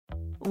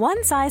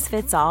One size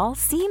fits all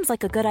seems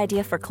like a good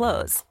idea for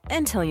clothes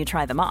until you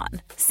try them on.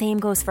 Same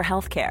goes for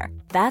healthcare.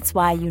 That's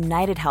why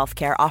United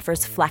Healthcare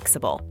offers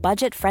flexible,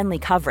 budget-friendly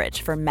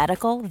coverage for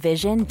medical,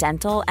 vision,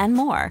 dental, and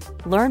more.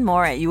 Learn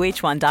more at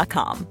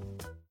uh1.com.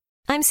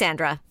 I'm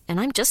Sandra, and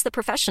I'm just the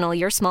professional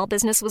your small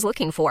business was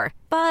looking for.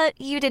 But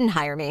you didn't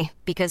hire me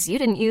because you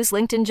didn't use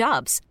LinkedIn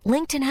Jobs.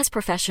 LinkedIn has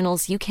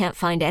professionals you can't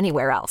find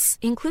anywhere else,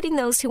 including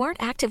those who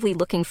aren't actively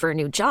looking for a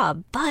new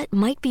job, but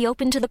might be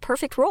open to the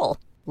perfect role,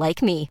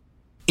 like me.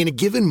 In a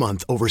given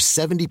month, over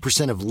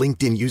 70% of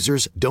LinkedIn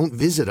users don't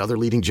visit other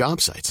leading job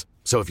sites.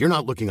 So if you're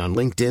not looking on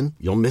LinkedIn,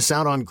 you'll miss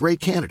out on great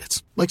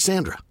candidates like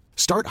Sandra.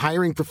 Start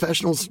hiring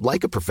professionals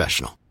like a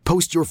professional.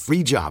 Post your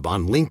free job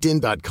on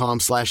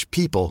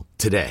linkedin.com/people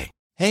today.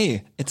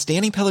 Hey, it's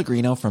Danny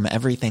Pellegrino from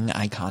Everything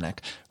Iconic.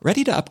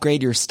 Ready to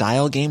upgrade your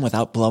style game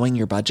without blowing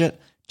your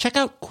budget? Check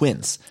out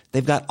Quince.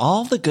 They've got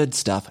all the good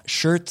stuff,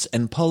 shirts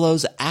and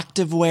polos,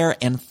 activewear,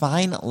 and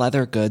fine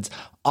leather goods,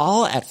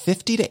 all at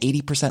 50 to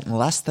 80%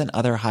 less than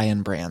other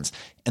high-end brands.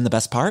 And the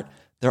best part?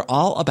 They're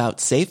all about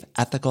safe,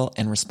 ethical,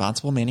 and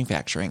responsible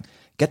manufacturing.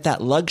 Get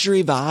that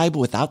luxury vibe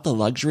without the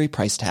luxury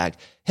price tag.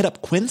 Hit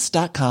up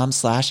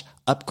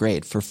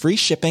quince.com/upgrade for free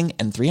shipping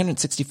and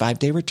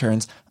 365-day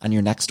returns on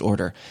your next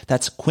order.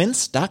 That's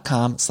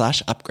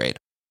quince.com/upgrade.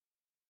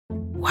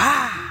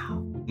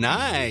 Wow.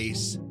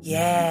 Nice.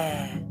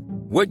 Yeah.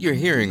 What you're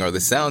hearing are the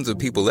sounds of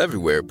people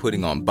everywhere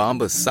putting on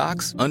Bombas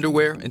socks,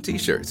 underwear, and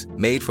T-shirts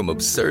made from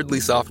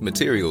absurdly soft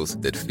materials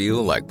that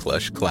feel like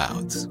plush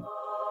clouds.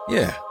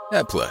 Yeah,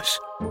 that plush.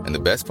 And the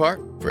best part?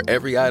 For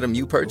every item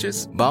you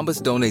purchase,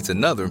 Bombas donates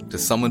another to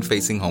someone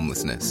facing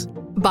homelessness.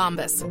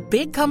 Bombas.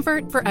 Big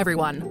comfort for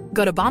everyone.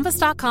 Go to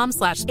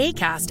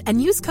bombas.com/ACAST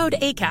and use code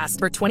ACAST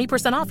for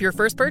 20% off your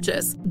first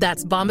purchase.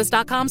 That's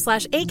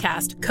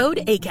bombas.com/ACAST.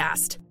 Code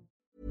ACAST.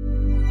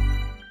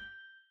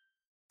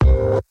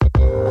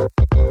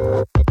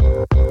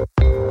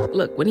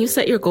 Look, when you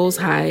set your goals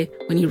high,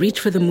 when you reach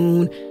for the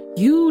moon,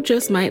 you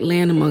just might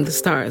land among the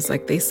stars,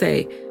 like they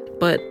say.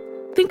 But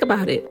think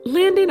about it.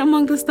 Landing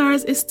among the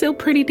stars is still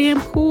pretty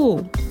damn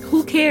cool.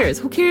 Who cares?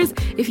 Who cares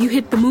if you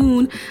hit the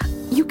moon?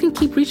 You can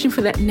keep reaching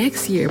for that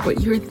next year,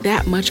 but you're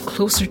that much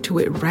closer to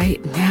it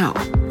right now.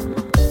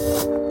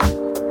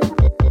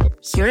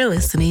 You're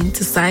listening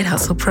to Side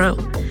Hustle Pro,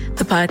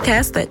 the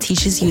podcast that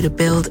teaches you to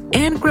build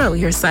and grow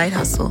your side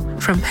hustle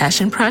from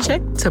passion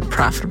project to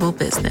profitable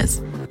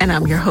business. And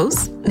I'm your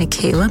host,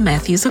 Nicaila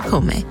Matthews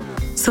Okome.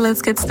 So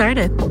let's get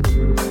started.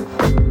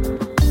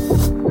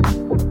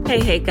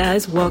 Hey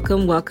guys,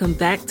 welcome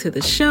back to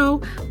the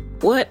show.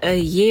 What a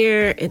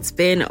year it's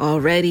been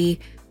already.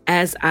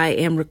 As I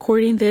am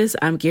recording this,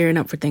 I'm gearing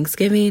up for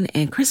Thanksgiving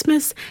and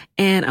Christmas,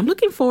 and I'm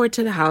looking forward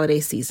to the holiday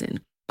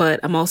season. But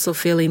I'm also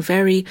feeling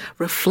very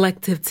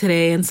reflective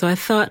today, and so I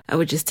thought I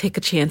would just take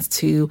a chance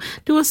to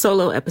do a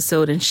solo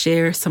episode and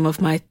share some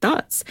of my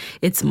thoughts.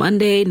 It's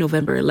Monday,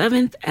 November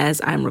 11th, as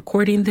I'm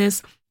recording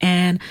this,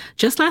 and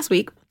just last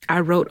week, I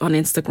wrote on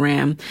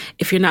Instagram.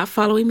 If you're not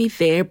following me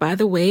there, by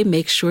the way,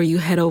 make sure you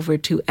head over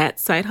to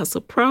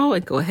 @SideHustlePro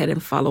and go ahead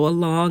and follow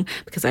along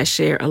because I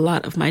share a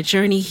lot of my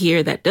journey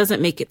here that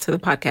doesn't make it to the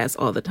podcast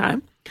all the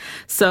time.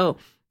 So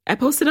I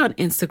posted on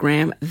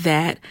Instagram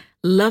that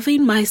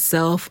loving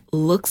myself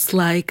looks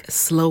like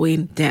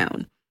slowing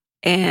down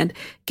and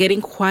getting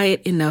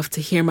quiet enough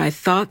to hear my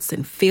thoughts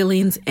and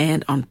feelings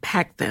and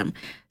unpack them.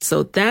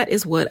 So that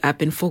is what I've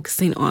been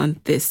focusing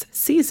on this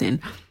season.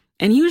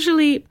 And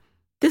usually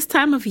this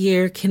time of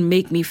year can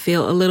make me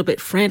feel a little bit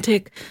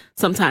frantic,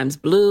 sometimes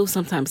blue,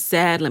 sometimes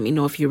sad. Let me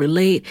know if you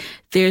relate.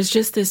 There's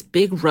just this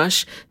big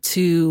rush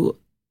to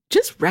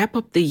just wrap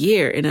up the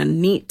year in a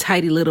neat,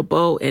 tidy little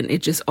bow. And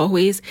it just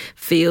always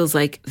feels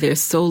like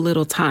there's so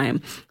little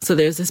time. So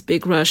there's this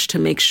big rush to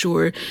make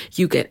sure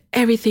you get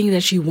everything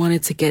that you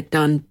wanted to get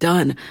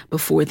done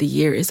before the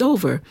year is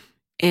over.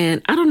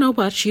 And I don't know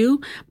about you,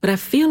 but I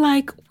feel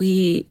like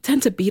we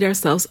tend to beat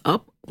ourselves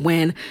up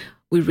when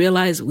we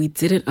realize we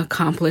didn't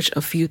accomplish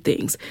a few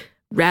things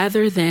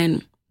rather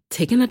than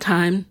taking the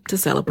time to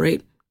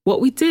celebrate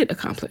what we did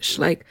accomplish.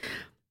 Like,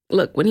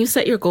 look, when you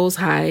set your goals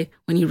high,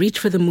 when you reach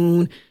for the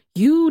moon,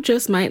 you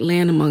just might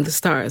land among the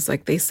stars,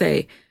 like they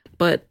say.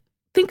 But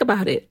think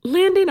about it.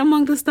 Landing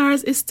among the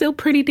stars is still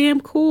pretty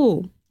damn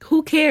cool.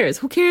 Who cares?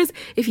 Who cares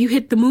if you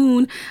hit the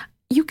moon?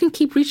 You can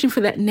keep reaching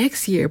for that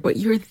next year, but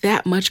you're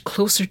that much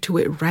closer to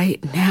it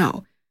right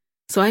now.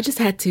 So I just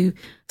had to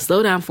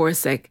slow down for a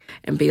sec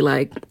and be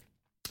like,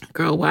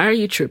 girl, why are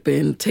you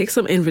tripping? Take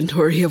some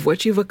inventory of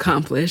what you've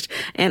accomplished.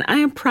 And I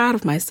am proud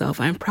of myself.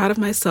 I'm proud of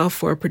myself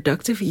for a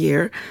productive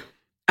year.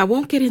 I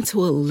won't get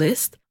into a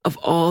list of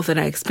all that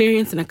I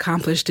experienced and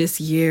accomplished this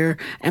year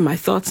and my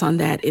thoughts on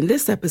that in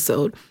this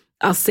episode.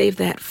 I'll save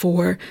that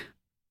for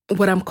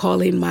what I'm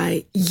calling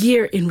my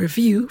year in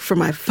review for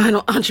my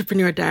final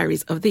Entrepreneur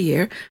Diaries of the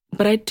year.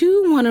 But I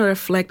do want to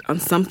reflect on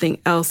something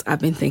else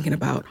I've been thinking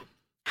about,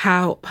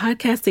 how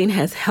podcasting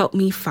has helped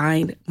me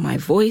find my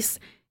voice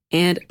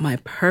and my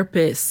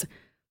purpose.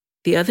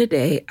 The other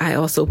day, I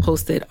also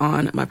posted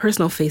on my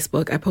personal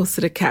Facebook, I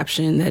posted a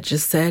caption that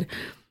just said,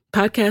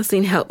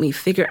 Podcasting helped me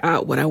figure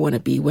out what I want to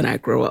be when I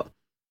grow up.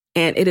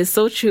 And it is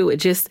so true. It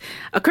just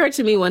occurred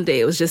to me one day.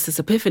 It was just this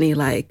epiphany,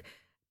 like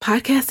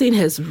podcasting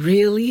has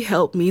really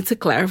helped me to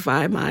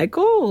clarify my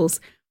goals.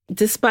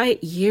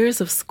 Despite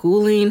years of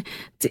schooling,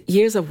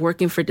 years of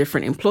working for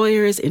different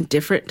employers in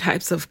different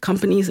types of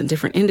companies and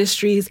different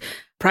industries,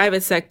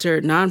 private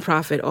sector,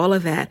 nonprofit, all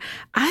of that,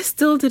 I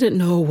still didn't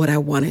know what I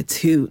wanted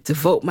to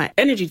devote my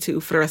energy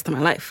to for the rest of my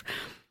life.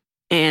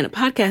 And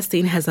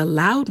podcasting has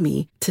allowed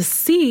me to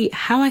see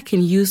how I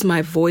can use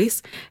my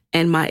voice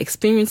and my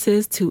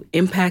experiences to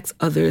impact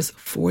others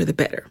for the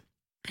better.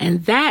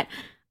 And that,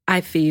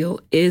 I feel,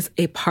 is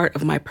a part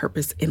of my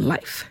purpose in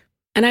life.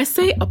 And I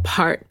say a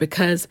part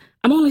because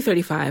I'm only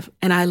 35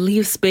 and I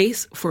leave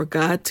space for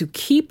God to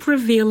keep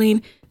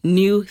revealing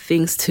new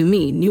things to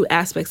me, new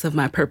aspects of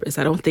my purpose.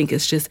 I don't think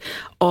it's just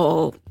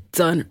all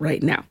done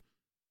right now.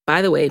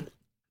 By the way,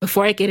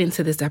 before I get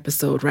into this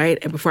episode, right,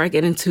 and before I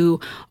get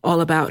into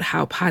all about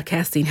how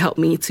podcasting helped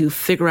me to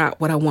figure out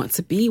what I want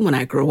to be when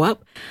I grow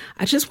up,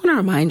 I just want to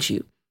remind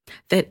you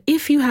that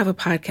if you have a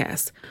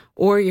podcast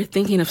or you're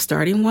thinking of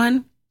starting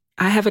one,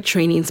 I have a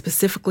training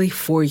specifically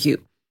for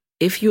you.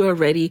 If you are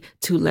ready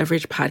to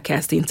leverage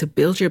podcasting to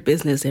build your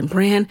business and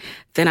brand,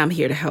 then I'm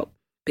here to help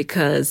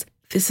because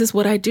this is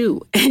what I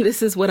do. And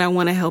this is what I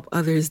want to help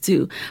others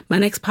do. My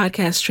next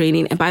podcast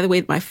training, and by the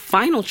way, my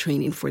final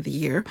training for the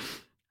year,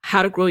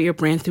 How to Grow Your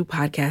Brand Through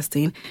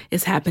Podcasting,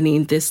 is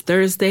happening this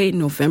Thursday,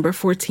 November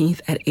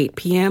 14th at 8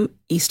 p.m.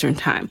 Eastern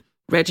Time.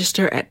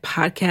 Register at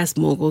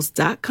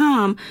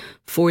podcastmoguls.com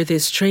for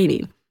this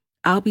training.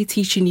 I'll be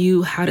teaching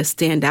you how to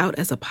stand out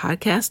as a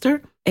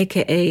podcaster,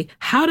 aka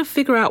how to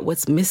figure out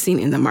what's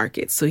missing in the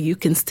market so you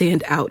can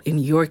stand out in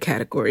your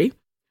category.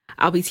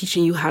 I'll be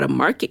teaching you how to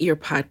market your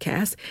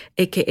podcast,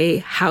 aka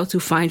how to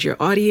find your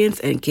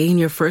audience and gain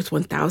your first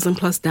 1,000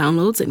 plus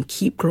downloads and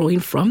keep growing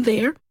from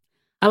there.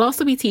 I'll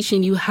also be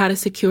teaching you how to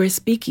secure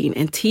speaking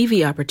and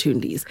TV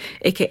opportunities,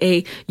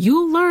 aka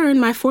you'll learn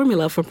my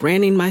formula for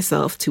branding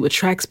myself to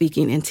attract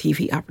speaking and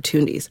TV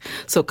opportunities.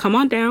 So come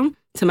on down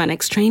to my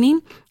next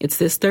training. It's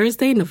this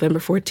Thursday, November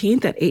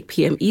 14th at 8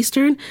 p.m.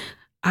 Eastern.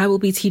 I will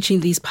be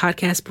teaching these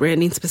podcast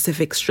branding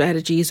specific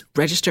strategies.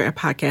 Register at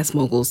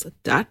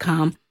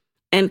podcastmoguls.com.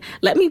 And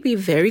let me be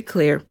very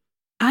clear.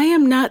 I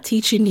am not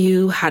teaching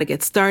you how to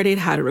get started,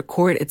 how to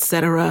record,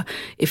 etc.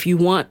 If you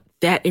want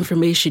that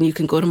information, you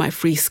can go to my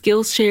free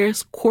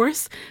Skillshare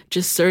course.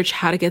 Just search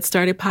How to Get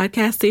Started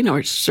Podcasting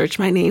or search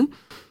my name.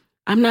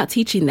 I'm not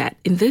teaching that.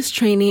 In this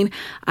training,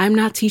 I'm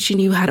not teaching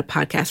you how to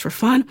podcast for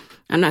fun.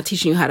 I'm not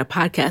teaching you how to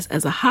podcast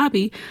as a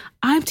hobby.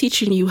 I'm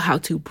teaching you how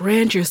to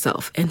brand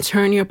yourself and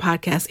turn your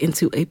podcast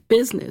into a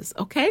business,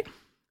 okay?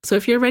 So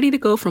if you're ready to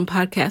go from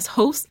podcast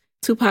host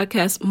to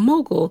podcast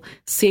mogul,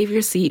 save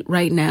your seat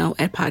right now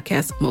at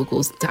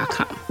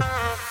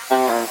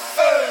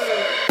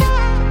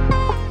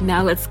podcastmoguls.com.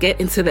 Now let's get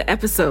into the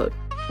episode.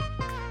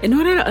 In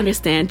order to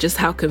understand just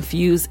how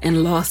confused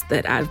and lost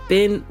that I've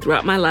been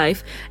throughout my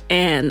life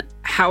and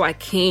how I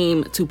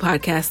came to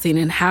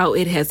podcasting and how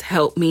it has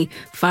helped me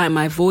find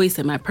my voice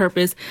and my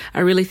purpose,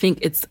 I really think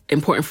it's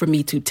important for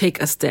me to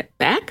take a step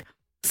back.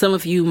 Some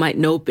of you might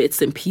know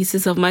bits and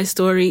pieces of my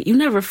story. You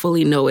never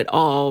fully know it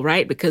all,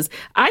 right? Because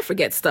I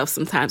forget stuff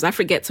sometimes. I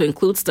forget to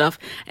include stuff.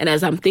 And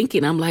as I'm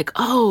thinking, I'm like,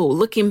 oh,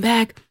 looking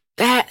back,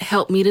 that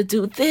helped me to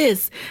do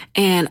this.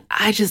 And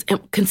I just am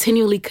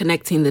continually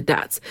connecting the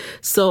dots.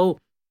 So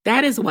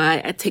that is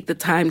why I take the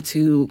time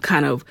to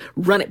kind of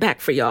run it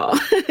back for y'all.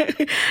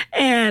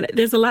 And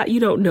there's a lot you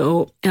don't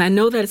know. And I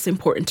know that it's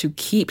important to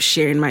keep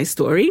sharing my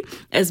story,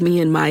 as me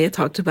and Maya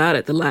talked about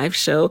at the live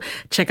show.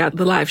 Check out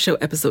the live show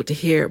episode to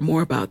hear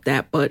more about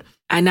that. But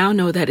I now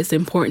know that it's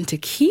important to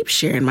keep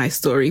sharing my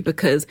story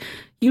because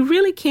you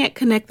really can't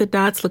connect the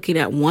dots looking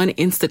at one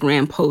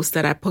Instagram post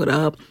that I put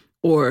up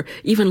or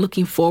even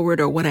looking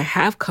forward or what I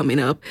have coming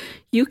up.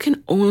 You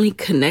can only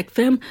connect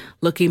them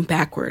looking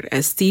backward.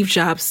 As Steve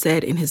Jobs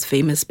said in his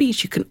famous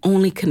speech, you can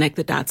only connect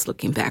the dots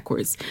looking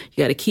backwards.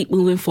 You got to keep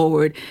moving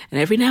forward.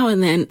 And every now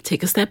and then,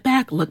 take a step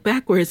back, look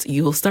backwards.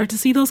 You'll start to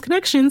see those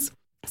connections.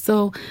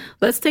 So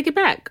let's take it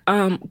back.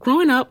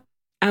 Growing up,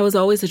 I was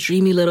always a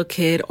dreamy little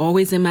kid,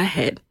 always in my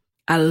head.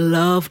 I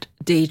loved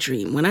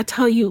daydream. When I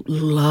tell you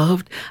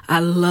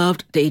I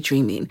loved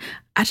daydreaming.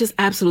 I just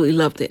absolutely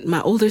loved it.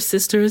 My older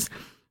sisters,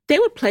 they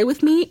would play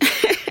with me,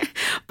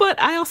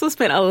 but I also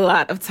spent a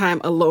lot of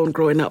time alone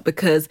growing up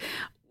because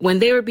when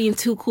they were being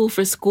too cool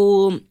for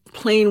school,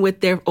 playing with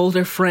their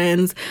older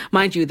friends,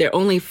 mind you, they're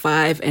only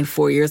 5 and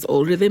 4 years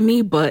older than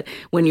me, but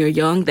when you're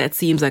young, that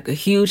seems like a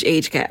huge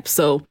age gap.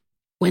 So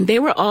when they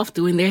were off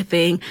doing their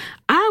thing,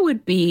 I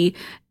would be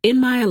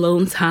in my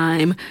alone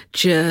time,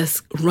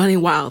 just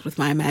running wild with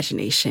my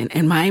imagination.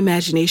 And my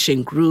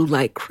imagination grew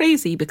like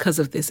crazy because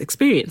of this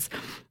experience.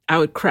 I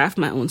would craft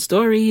my own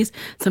stories.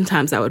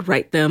 Sometimes I would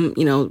write them,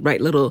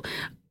 write little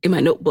in my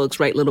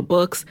notebooks, write little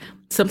books.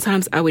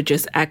 Sometimes I would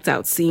just act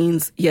out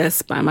scenes,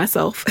 yes, by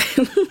myself.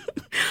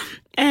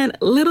 And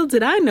little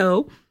did I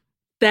know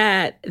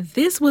that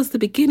this was the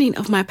beginning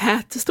of my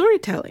path to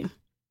storytelling.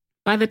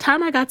 By the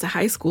time I got to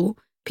high school,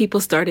 people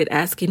started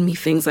asking me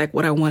things like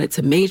what I wanted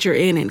to major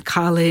in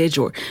college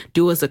or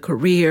do as a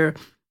career,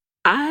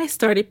 I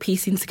started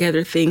piecing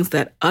together things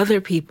that other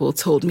people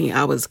told me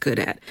I was good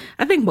at.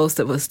 I think most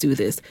of us do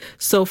this.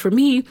 So for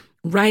me,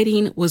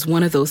 writing was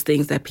one of those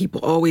things that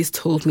people always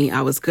told me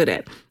I was good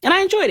at. And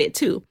I enjoyed it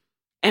too.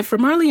 And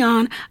from early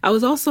on, I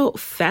was also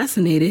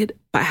fascinated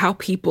by how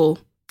people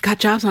got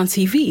jobs on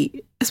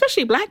TV,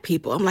 especially Black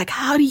people. I'm like,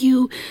 how do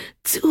you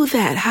do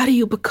that? How do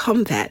you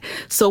become that?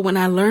 So when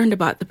I learned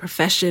about the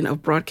profession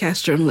of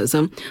broadcast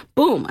journalism,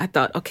 boom, I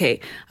thought, okay,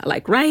 I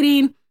like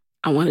writing.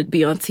 I want to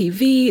be on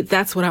TV.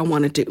 That's what I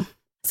want to do.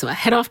 So I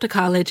head off to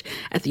college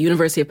at the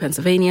University of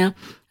Pennsylvania.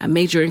 I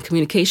major in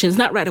communications,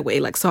 not right away,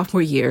 like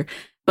sophomore year,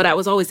 but I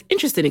was always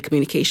interested in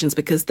communications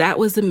because that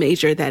was the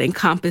major that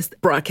encompassed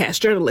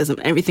broadcast journalism,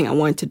 everything I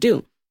wanted to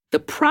do. The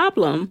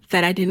problem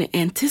that I didn't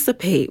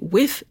anticipate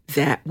with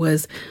that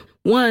was,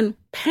 one,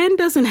 Penn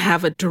doesn't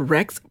have a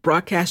direct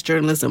broadcast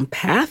journalism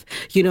path.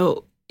 You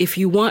know, if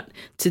you want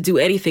to do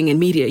anything in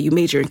media, you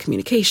major in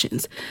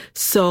communications.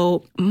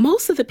 So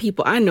most of the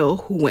people I know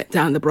who went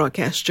down the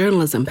broadcast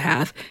journalism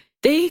path,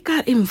 they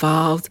got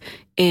involved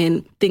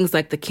in things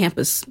like the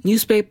campus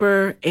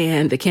newspaper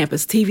and the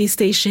campus TV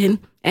station.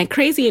 And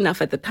crazy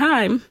enough, at the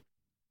time,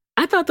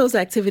 I thought those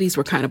activities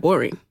were kind of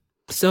boring.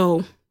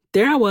 So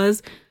there I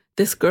was,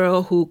 this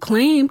girl who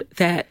claimed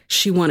that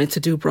she wanted to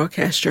do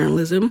broadcast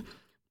journalism,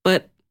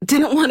 but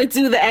didn't want to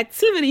do the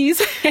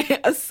activities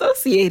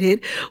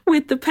associated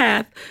with the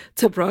path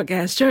to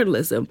broadcast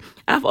journalism.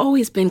 I've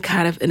always been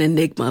kind of an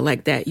enigma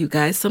like that, you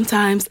guys.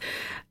 Sometimes,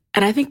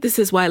 and I think this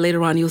is why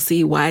later on you'll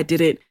see why I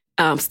didn't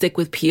stick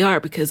with PR,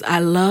 because I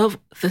love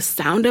the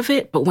sound of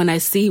it. But when I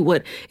see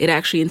what it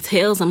actually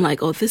entails, I'm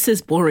like, oh, this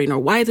is boring. Or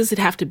why does it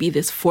have to be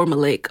this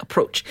formulaic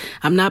approach?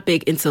 I'm not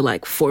big into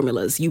like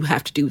formulas. You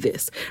have to do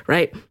this,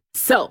 right?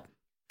 So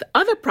the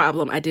other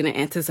problem I didn't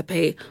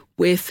anticipate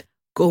with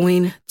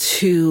going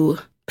to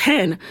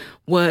Penn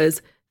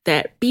was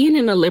that being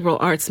in a liberal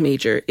arts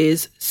major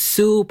is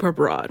super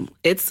broad.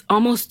 It's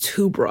almost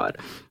too broad.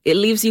 It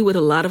leaves you with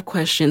a lot of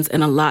questions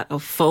and a lot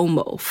of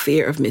FOMO,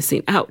 fear of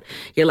missing out.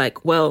 You're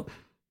like, well,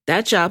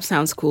 that job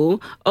sounds cool.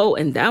 Oh,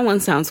 and that one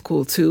sounds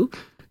cool too.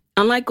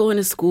 Unlike going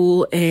to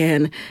school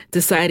and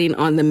deciding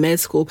on the med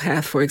school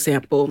path, for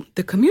example,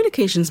 the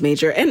communications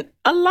major, and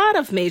a lot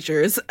of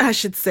majors, I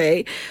should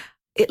say,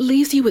 it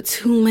leaves you with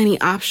too many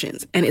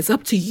options. And it's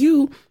up to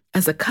you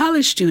as a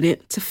college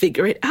student to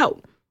figure it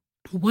out.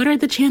 What are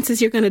the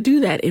chances you're going to do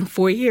that in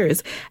 4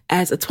 years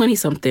as a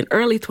 20-something,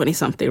 early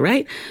 20-something,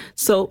 right?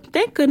 So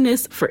thank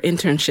goodness for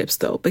internships,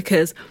 though,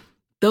 because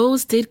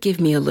those did give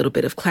me a little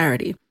bit of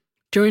clarity.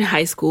 During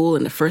high school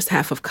and the first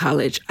half of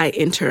college, I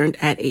interned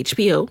at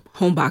HBO,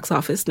 Home Box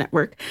Office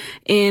Network,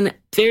 in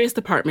various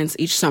departments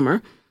each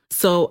summer.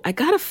 So I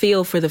got a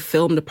feel for the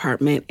film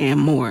department and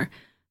more.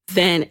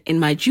 Then in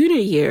my junior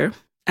year,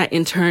 I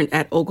interned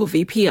at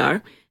Ogilvy PR,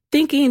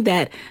 thinking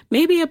that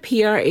maybe a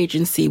PR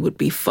agency would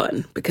be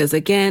fun because,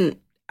 again,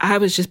 I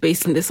was just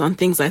basing this on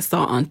things I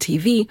saw on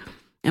TV.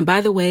 And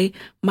by the way,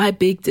 my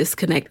big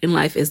disconnect in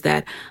life is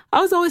that I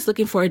was always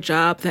looking for a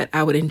job that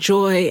I would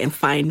enjoy and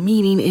find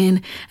meaning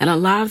in. And a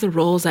lot of the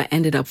roles I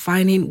ended up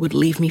finding would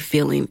leave me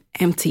feeling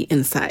empty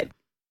inside.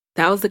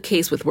 That was the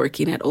case with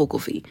working at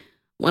Ogilvy.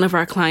 One of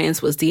our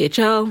clients was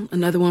DHL.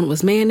 Another one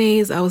was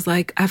mayonnaise. I was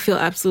like, I feel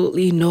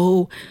absolutely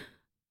no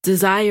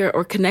desire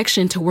or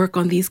connection to work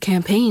on these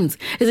campaigns.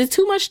 Is it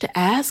too much to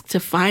ask to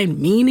find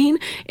meaning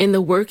in the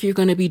work you're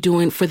going to be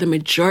doing for the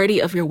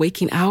majority of your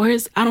waking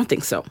hours? I don't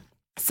think so.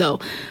 So,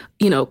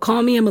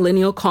 call me a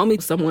millennial, call me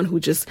someone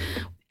who just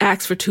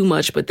asks for too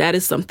much, but that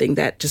is something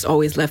that just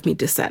always left me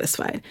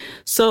dissatisfied.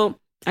 So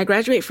I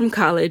graduate from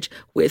college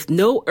with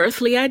no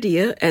earthly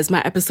idea, as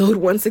my episode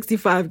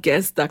 165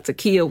 guest, Dr.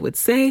 Kia, would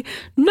say,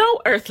 no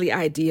earthly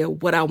idea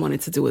what I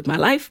wanted to do with my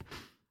life.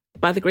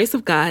 By the grace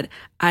of God,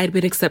 I had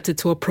been accepted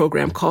to a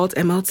program called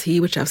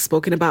MLT, which I've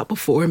spoken about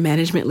before,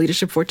 Management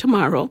Leadership for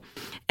Tomorrow,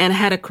 and I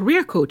had a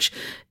career coach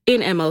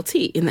in the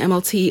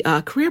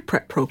MLT career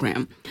prep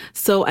program.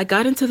 So I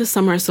got into the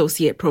summer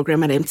associate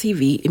program at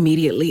MTV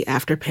immediately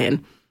after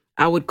Penn.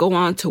 I would go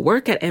on to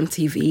work at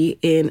MTV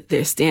in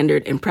their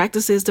standard and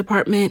practices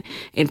department,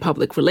 in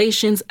public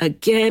relations.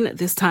 Again,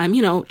 this time,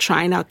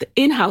 trying out the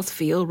in-house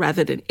feel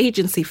rather than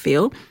agency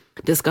feel.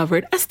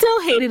 Discovered I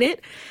still hated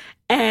it.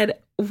 And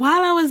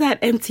while I was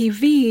at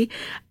MTV,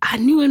 I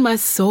knew in my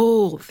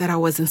soul that I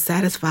wasn't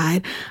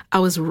satisfied. I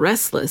was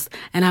restless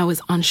and I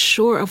was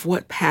unsure of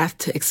what path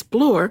to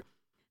explore.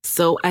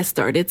 So I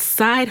started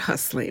side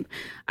hustling.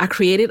 I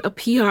created a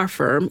PR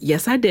firm.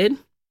 Yes, I did.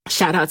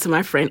 Shout out to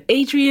my friend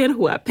Adrian,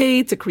 who I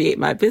paid to create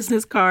my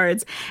business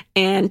cards.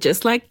 And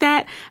just like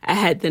that, I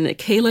had the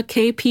Nikayla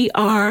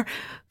KPR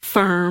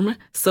firm.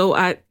 So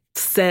I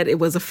said it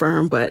was a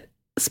firm, but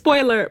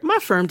spoiler, my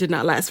firm did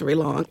not last very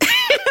long.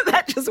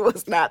 That just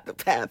was not the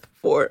path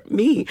for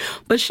me.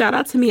 But shout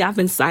out to me. I've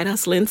been side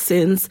hustling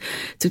since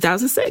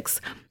 2006.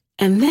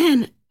 And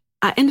then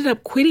I ended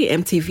up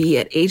quitting MTV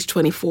at age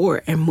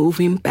 24 and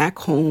moving back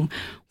home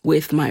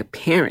with my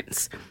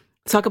parents.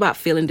 talk about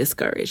feeling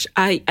discouraged.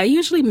 I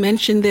usually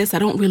mention this. I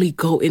don't really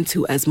go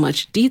into as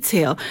much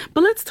detail,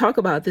 but let's talk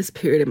about this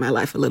period in my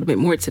life a little bit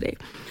more today.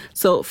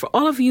 So for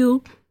all of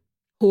you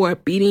who are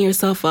beating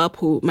yourself up,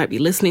 who might be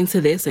listening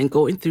to this and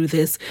going through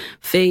this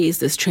phase,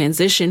 this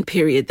transition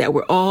period that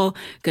we're all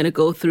going to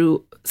go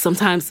through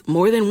sometimes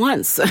more than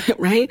once,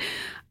 right?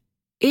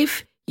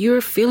 If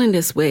you're feeling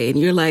this way and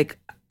you're like,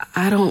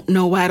 I don't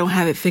know why I don't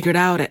have it figured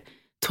out at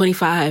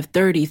 25,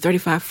 30,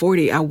 35,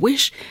 40. I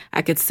wish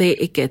I could say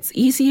it gets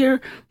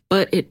easier,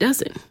 but it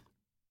doesn't.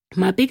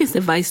 My biggest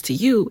advice to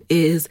you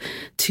is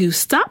to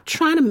stop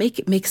trying to make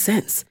it make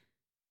sense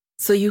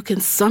so you can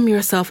sum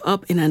yourself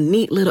up in a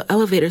neat little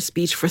elevator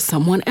speech for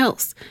someone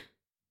else.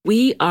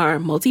 We are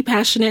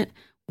multi-passionate.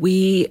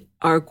 We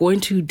are going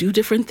to do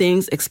different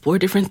things, explore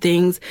different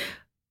things,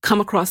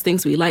 come across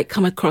things we like,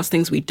 come across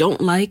things we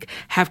don't like,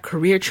 have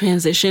career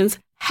transitions,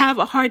 have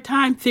a hard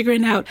time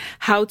figuring out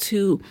how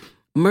to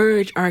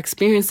merge our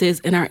experiences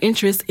and our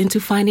interests into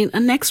finding a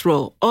next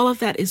role. All of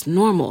that is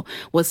normal.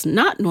 What's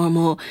not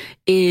normal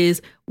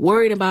is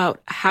worrying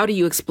about how do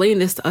you explain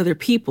this to other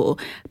people,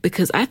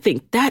 because I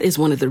think that is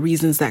one of the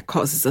reasons that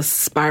causes us to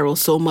spiral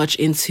so much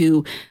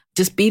into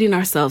just beating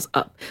ourselves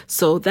up.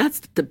 So that's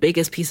the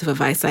biggest piece of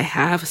advice I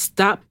have.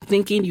 Stop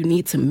thinking you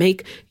need to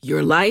make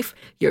your life,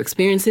 your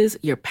experiences,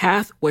 your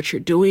path, what you're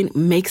doing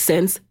make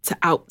sense to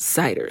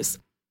outsiders.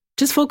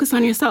 Just focus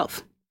on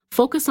yourself.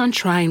 Focus on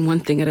trying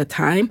one thing at a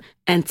time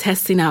and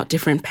testing out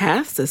different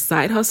paths as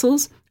side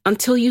hustles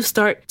until you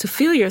start to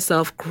feel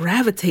yourself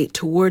gravitate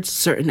towards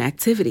certain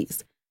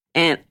activities.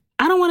 And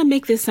I don't want to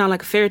make this sound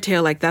like a fairy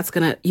tale, like that's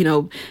going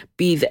to,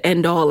 be the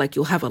end all, like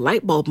you'll have a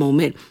light bulb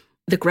moment.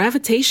 The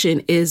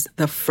gravitation is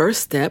the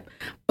first step,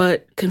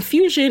 but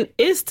confusion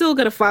is still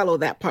going to follow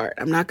that part.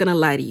 I'm not going to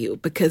lie to you,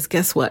 because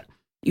guess what?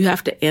 You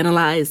have to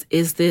analyze,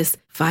 is this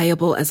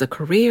viable as a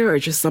career or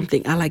just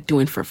something I like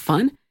doing for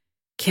fun?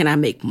 Can I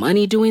make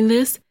money doing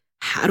this?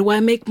 How do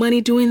I make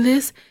money doing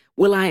this?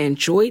 Will I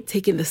enjoy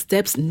taking the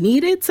steps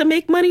needed to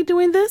make money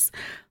doing this?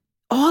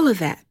 All of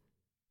that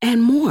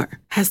and more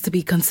has to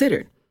be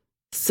considered.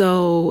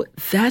 So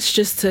that's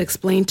just to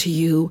explain to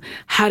you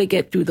how to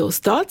get through those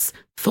thoughts.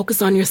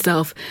 Focus on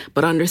yourself,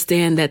 but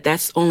understand that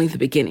that's only the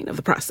beginning of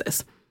the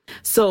process.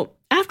 So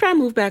after I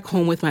moved back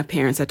home with my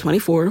parents at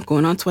 24,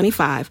 going on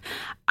 25,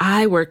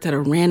 I worked at a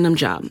random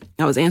job.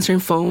 I was answering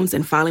phones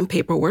and filing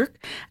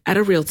paperwork at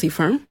a realty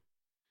firm.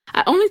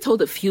 I only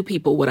told a few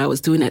people what I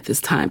was doing at this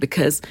time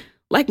because,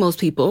 like most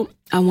people,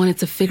 I wanted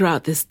to figure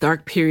out this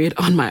dark period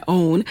on my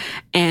own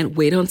and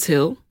wait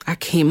until I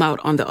came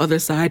out on the other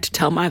side to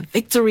tell my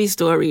victory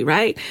story,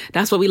 right?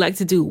 That's what we like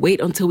to do.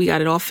 Wait until we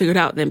got it all figured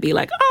out, then be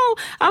like, oh,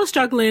 I was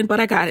struggling, but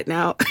I got it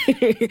now.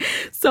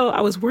 So I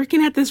was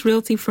working at this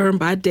realty firm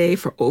by day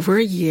for over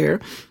a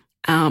year.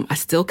 I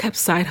still kept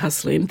side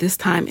hustling. This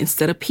time,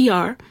 instead of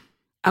PR,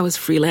 I was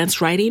freelance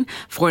writing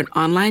for an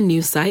online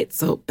news site.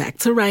 So back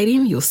to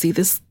writing, you'll see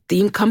this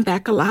theme come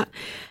back a lot.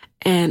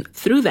 And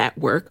through that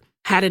work,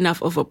 had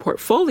enough of a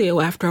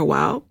portfolio after a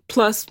while,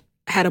 plus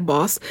had a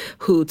boss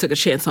who took a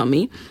chance on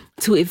me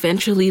to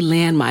eventually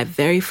land my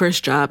very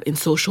first job in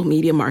social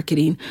media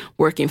marketing,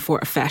 working for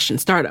a fashion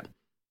startup.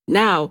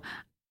 Now,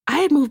 I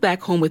had moved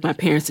back home with my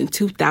parents in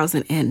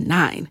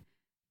 2009.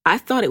 I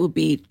thought it would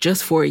be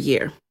just for a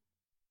year.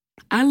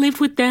 I lived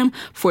with them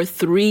for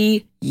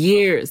 3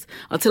 years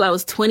until I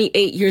was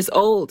 28 years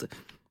old.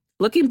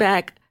 Looking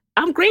back,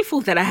 I'm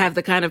grateful that I have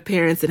the kind of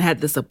parents and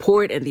had the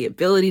support and the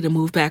ability to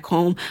move back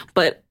home,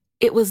 but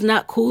it was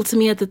not cool to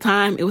me at the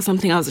time. It was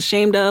something I was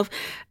ashamed of.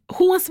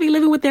 Who wants to be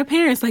living with their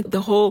parents? Like, the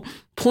whole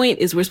point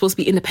is we're supposed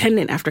to be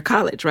independent after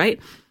college, right?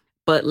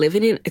 But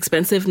living in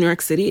expensive New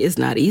York City is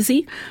not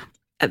easy.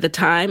 At the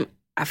time,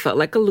 I felt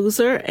like a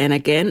loser. And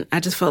again, I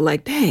just felt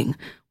like, dang,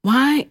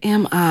 why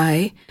am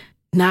I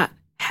not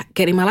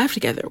getting my life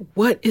together?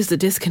 What is the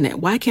disconnect?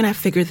 Why can't I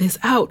figure this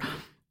out?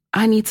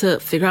 I need to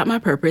figure out my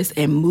purpose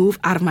and move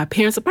out of my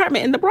parents'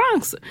 apartment in the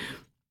Bronx.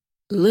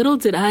 Little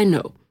did I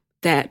know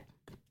that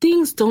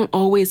things don't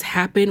always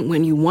happen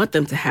when you want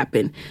them to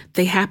happen.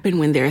 They happen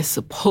when they're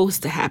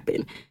supposed to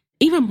happen.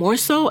 Even more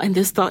so, and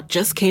this thought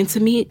just came to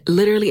me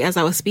literally as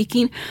I was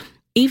speaking,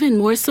 even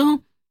more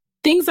so,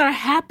 things are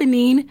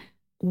happening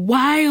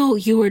while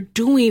you are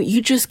doing,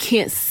 you just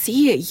can't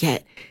see it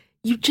yet.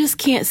 You just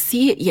can't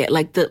see it yet.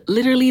 Like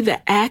literally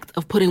the act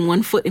of putting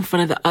one foot in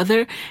front of the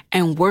other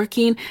and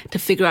working to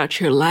figure out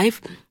your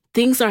life.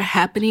 Things are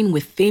happening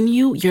within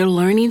you. You're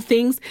learning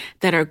things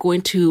that are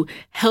going to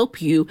help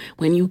you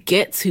when you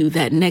get to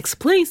that next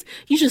place.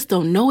 You just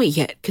don't know it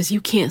yet because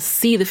you can't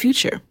see the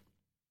future.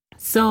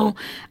 So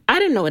I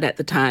didn't know it at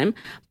the time,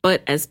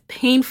 but as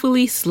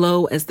painfully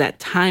slow as that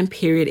time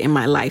period in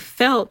my life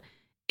felt,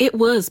 it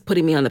was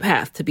putting me on the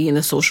path to being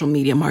the social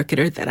media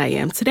marketer that I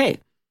am today.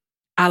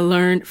 I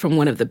learned from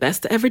one of the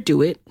best to ever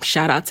do it.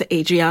 Shout out to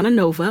Adriana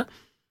Nova.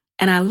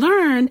 And I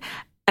learned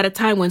at a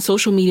time when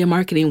social media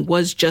marketing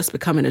was just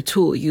becoming a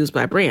tool used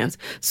by brands.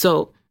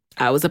 So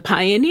I was a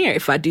pioneer,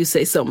 if I do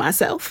say so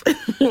myself.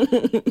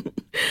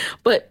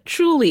 But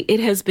truly, it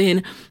has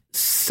been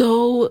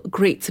so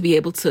great to be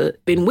able to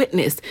been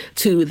witness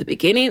to the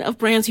beginning of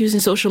brands using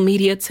social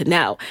media to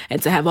now,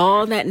 and to have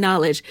all that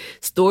knowledge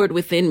stored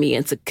within me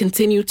and to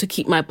continue to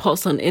keep my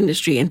pulse on the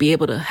industry and be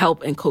able to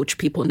help and coach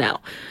people now.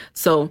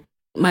 So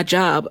my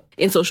job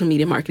in social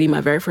media marketing,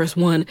 my very first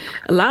one,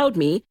 allowed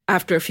me,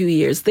 after a few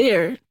years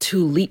there,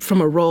 to leap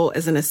from a role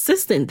as an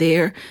assistant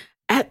there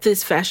at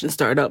this fashion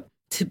startup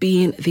to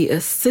being the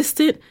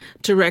assistant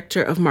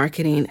director of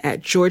marketing at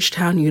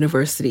Georgetown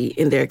University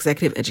in their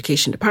executive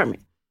education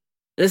department.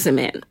 Listen,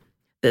 man,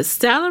 the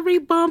salary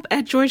bump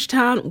at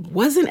Georgetown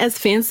wasn't as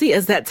fancy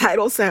as that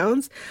title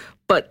sounds,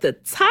 but the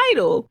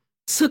title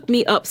took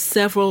me up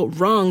several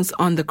rungs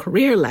on the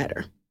career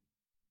ladder.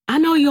 I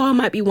know you all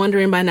might be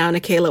wondering by now,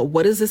 Nikayla,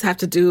 what does this have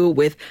to do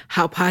with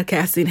how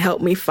podcasting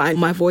helped me find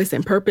my voice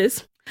and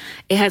purpose?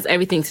 It has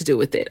everything to do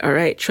with it, all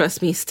right?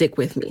 Trust me, stick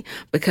with me.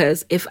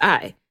 Because if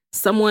I,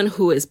 someone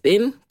who has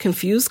been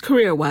confused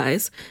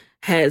career-wise,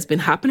 has been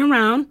hopping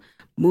around,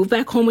 moved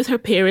back home with her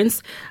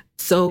parents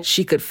so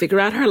she could figure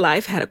out her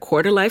life, had a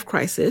quarter-life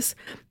crisis,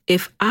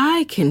 if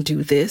I can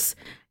do this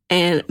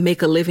and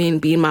make a living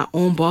being my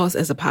own boss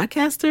as a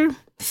podcaster,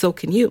 so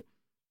can you.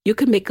 You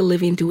can make a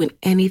living doing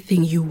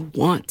anything you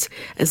want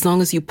as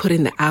long as you put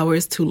in the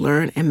hours to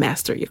learn and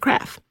master your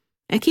craft.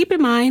 And keep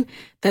in mind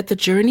that the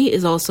journey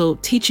is also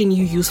teaching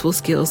you useful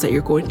skills that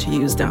you're going to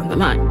use down the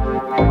line.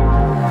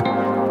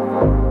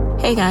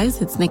 Hey guys,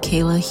 it's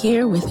Nikayla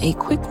here with a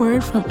quick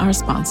word from our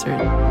sponsor.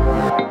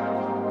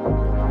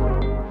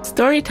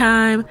 Story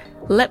time.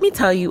 Let me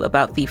tell you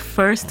about the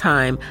first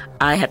time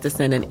I had to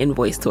send an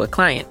invoice to a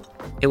client.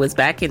 It was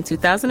back in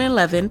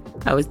 2011.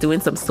 I was doing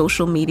some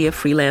social media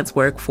freelance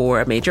work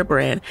for a major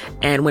brand,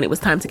 and when it was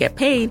time to get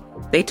paid,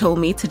 they told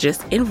me to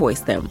just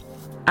invoice them.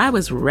 I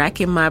was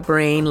racking my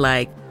brain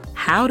like,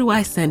 how do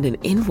I send an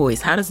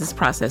invoice? How does this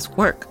process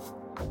work?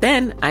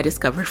 Then I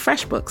discovered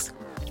FreshBooks.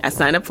 I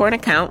signed up for an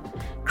account,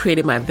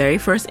 created my very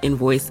first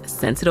invoice,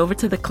 sent it over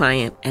to the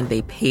client, and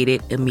they paid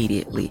it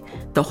immediately.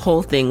 The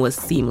whole thing was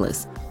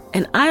seamless.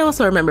 And I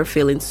also remember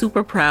feeling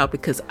super proud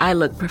because I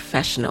look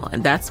professional,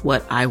 and that's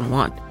what I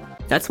want.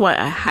 That's why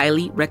I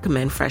highly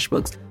recommend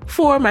FreshBooks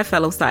for my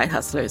fellow side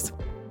hustlers.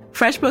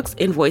 FreshBooks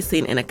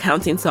invoicing and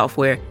accounting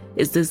software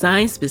is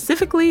designed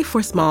specifically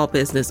for small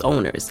business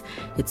owners.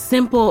 It's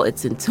simple,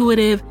 it's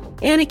intuitive,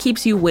 and it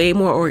keeps you way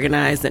more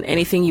organized than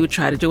anything you would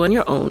try to do on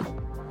your own.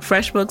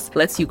 FreshBooks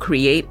lets you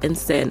create and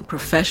send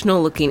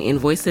professional-looking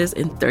invoices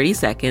in 30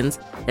 seconds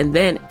and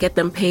then get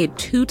them paid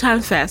 2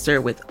 times faster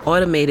with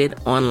automated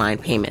online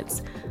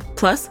payments.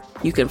 Plus,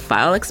 you can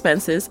file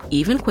expenses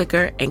even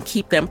quicker and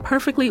keep them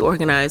perfectly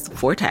organized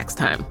for tax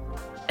time.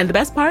 And the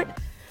best part?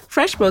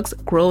 FreshBooks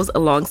grows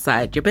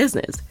alongside your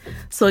business,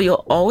 so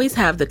you'll always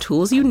have the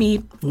tools you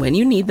need when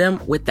you need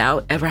them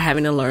without ever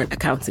having to learn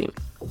accounting.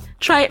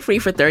 Try it free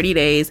for 30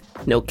 days,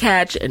 no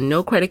catch and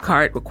no credit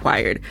card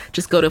required.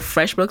 Just go to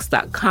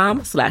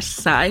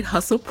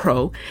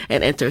freshbooks.com/sidehustlepro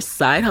and enter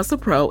Side Hustle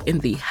Pro in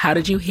the How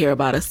Did You Hear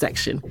About Us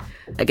section.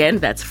 Again,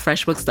 that's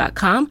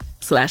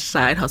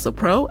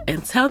freshbooks.com/sidehustlepro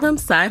and tell them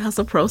Side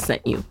Hustle Pro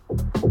sent you.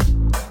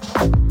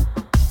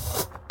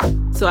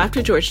 So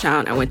after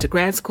Georgetown, I went to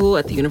grad school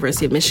at the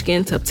University of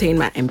Michigan to obtain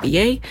my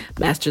MBA,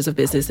 Master's of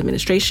Business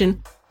Administration.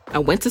 I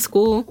went to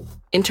school,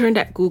 interned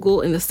at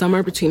Google in the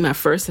summer between my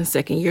first and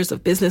second years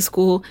of business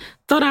school,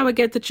 thought I would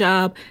get the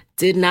job,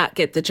 did not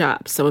get the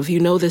job. Some of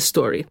you know this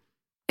story.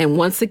 And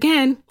once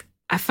again,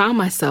 I found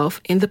myself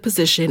in the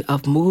position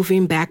of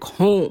moving back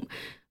home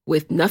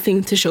with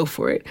nothing to show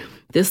for it.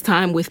 This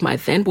time with my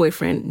then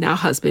boyfriend, now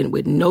husband,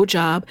 with no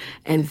job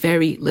and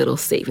very little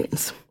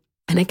savings.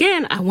 And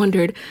again, I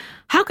wondered,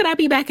 how could I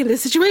be back in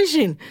this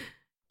situation?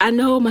 I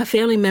know my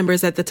family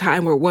members at the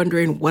time were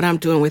wondering what I'm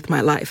doing with my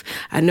life.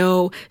 I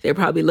know they're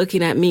probably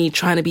looking at me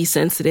trying to be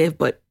sensitive,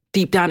 but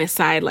deep down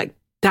inside, like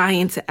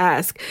dying to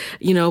ask,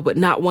 but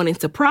not wanting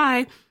to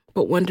pry,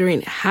 but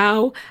wondering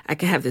how I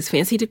could have this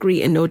fancy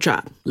degree and no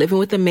job, living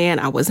with a man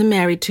I wasn't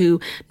married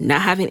to,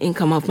 not having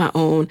income of my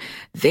own.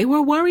 They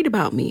were worried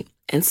about me,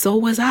 and so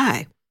was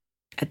I.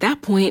 At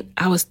that point,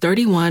 I was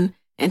 31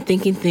 and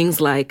thinking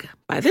things like,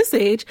 by this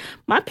age,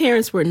 my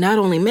parents were not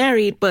only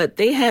married, but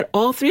they had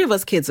all 3 of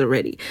us kids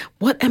already.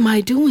 What am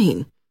I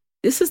doing?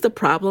 This is the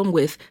problem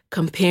with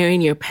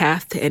comparing your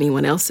path to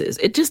anyone else's.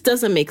 It just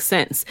doesn't make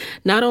sense.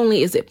 Not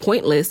only is it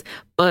pointless,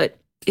 but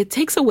it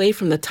takes away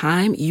from the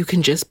time you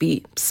can just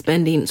be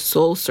spending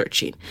soul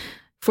searching.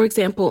 For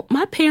example,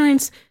 my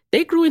parents,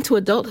 they grew into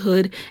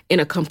adulthood in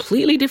a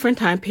completely different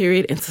time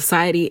period in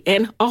society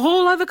and a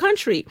whole other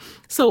country.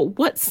 So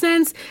what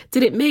sense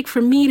did it make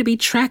for me to be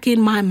tracking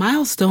my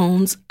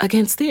milestones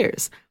against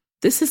theirs?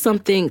 This is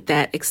something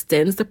that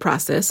extends the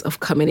process of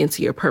coming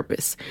into your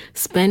purpose.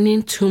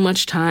 Spending too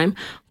much time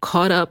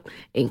caught up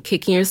in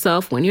kicking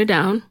yourself when you're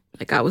down,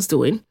 like I was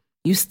doing.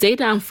 You stay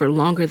down for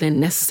longer than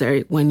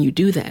necessary when you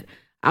do that.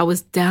 I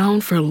was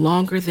down for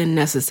longer than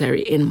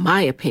necessary, in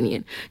my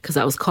opinion, because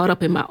I was caught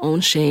up in my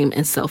own shame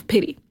and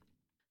self-pity.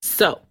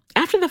 So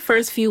After the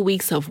first few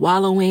weeks of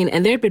wallowing,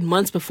 and there had been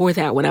months before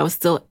that when I was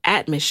still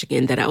at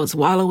Michigan that I was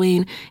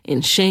wallowing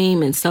in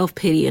shame and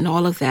self-pity and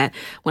all of that,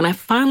 when I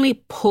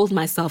finally pulled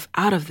myself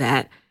out of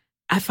that,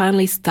 I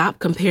finally stopped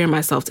comparing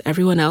myself to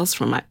everyone else,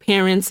 from my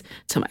parents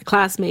to my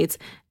classmates,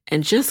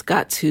 and just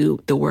got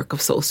to the work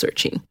of soul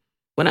searching.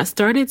 When I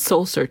started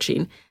soul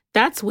searching,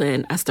 that's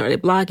when I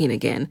started blogging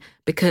again,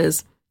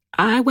 because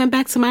I went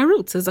back to my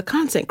roots as a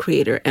content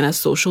creator and a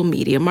social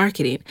media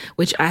marketing,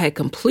 which I had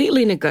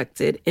completely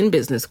neglected in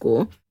business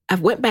school. I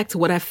went back to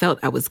what I felt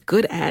I was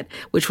good at,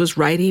 which was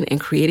writing and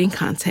creating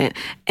content.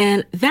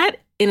 And that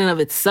in and of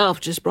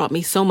itself just brought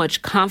me so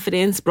much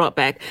confidence, brought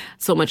back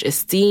so much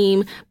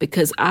esteem,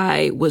 because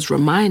I was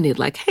reminded,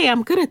 like, hey,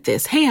 I'm good at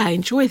this. Hey, I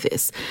enjoy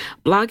this.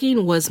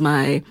 Blogging was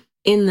my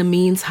in the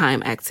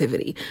meantime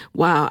activity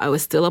while I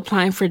was still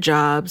applying for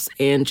jobs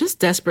and just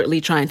desperately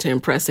trying to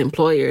impress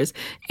employers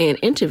and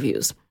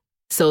interviews.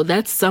 So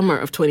that summer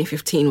of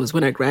 2015 was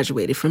when I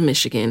graduated from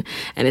Michigan.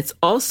 And it's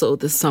also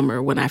the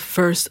summer when I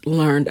first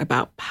learned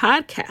about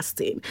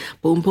podcasting.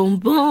 Boom, boom,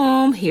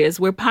 boom. Here's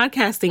where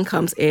podcasting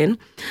comes in.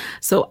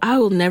 So I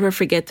will never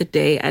forget the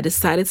day I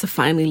decided to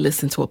finally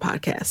listen to a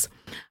podcast.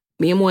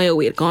 Me and Moyo,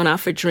 we had gone out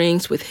for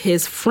drinks with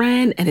his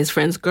friend and his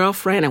friend's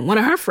girlfriend and one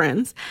of her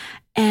friends.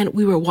 And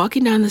we were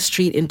walking down the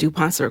street in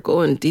DuPont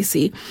Circle in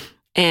DC,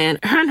 and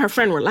her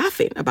friend were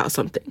laughing about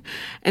something.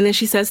 And then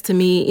she says to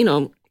me, you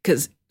know,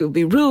 because it would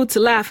be rude to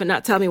laugh and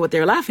not tell me what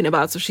they're laughing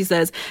about. So she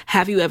says,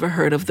 have you ever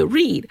heard of The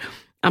Read?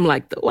 I'm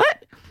like, the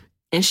what?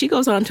 And she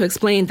goes on to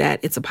explain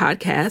that it's a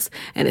podcast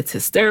and it's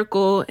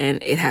hysterical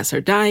and it has her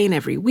dying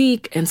every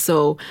week. And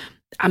so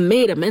I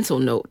made a mental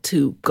note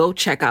to go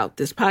check out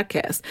this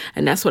podcast.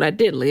 And that's what I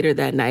did later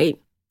that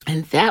night.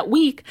 And that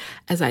week,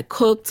 as I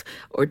cooked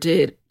or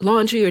did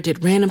laundry or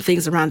did random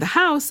things around the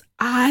house,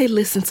 I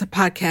listened to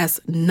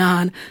podcasts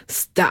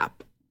nonstop.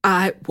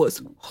 I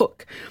was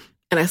hooked.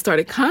 And I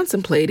started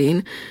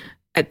contemplating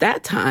at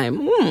that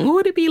time, what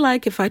would it be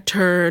like if I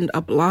turned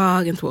a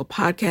blog into a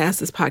podcast?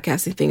 This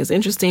podcasting thing is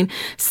interesting.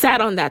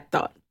 Sat on that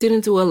thought.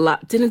 Didn't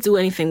do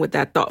anything with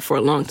that thought for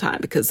a long time,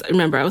 because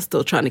remember, I was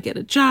still trying to get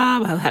a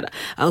job. I had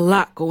a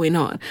lot going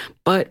on.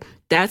 But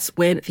that's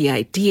when the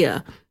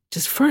idea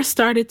just first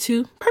started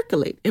to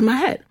percolate in my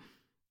head.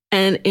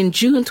 And in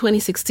June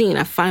 2016,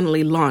 I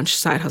finally launched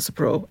Side Hustle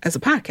Pro as a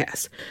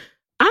podcast.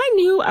 I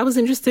knew I was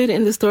interested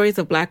in the stories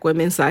of Black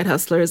women side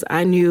hustlers.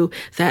 I knew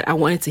that I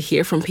wanted to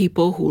hear from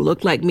people who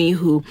looked like me,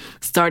 who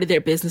started their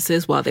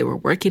businesses while they were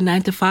working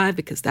 9 to 5,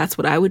 because that's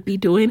what I would be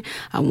doing.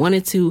 I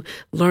wanted to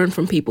learn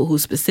from people who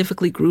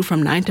specifically grew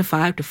from 9 to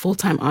 5 to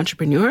full-time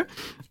entrepreneur.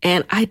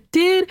 And I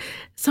did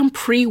some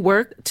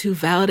pre-work to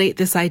validate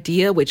this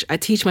idea, which I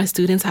teach my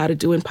students how to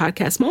do in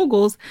Podcast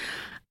Moguls.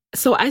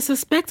 So I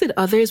suspected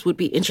others would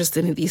be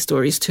interested in these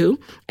stories too.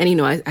 And, you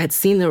know, I'd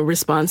seen the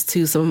response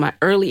to some of my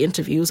early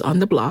interviews on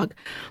the blog,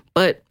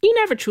 but you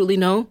never truly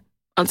know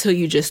until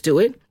you just do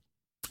it.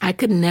 I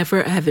could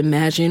never have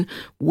imagined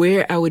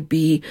where I would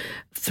be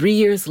 3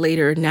 years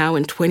later, now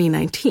in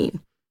 2019.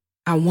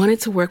 I wanted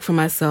to work for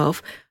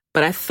myself,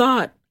 but I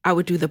thought I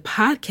would do the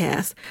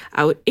podcast.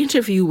 I would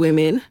interview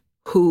women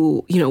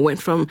who, you know,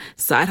 went from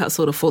side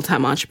hustle to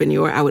full-time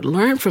entrepreneur. I would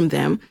learn from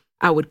them.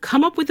 I would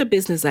come up with a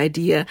business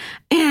idea,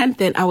 and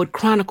then I would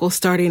chronicle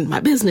starting my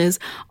business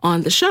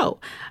on the show.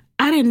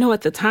 I didn't know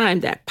at the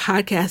time that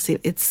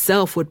podcasting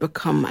itself would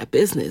become my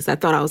business. I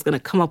thought I was going to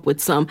come up with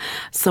some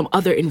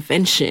other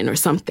invention or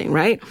something,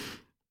 right?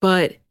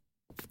 But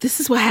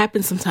this is what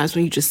happens sometimes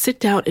when you just sit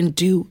down and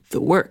do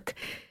the work.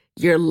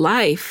 Your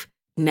life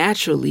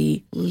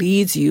naturally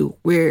leads you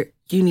where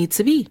you need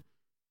to be.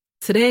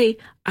 Today,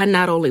 I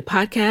not only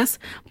podcast,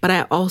 but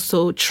I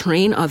also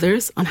train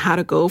others on how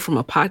to go from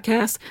a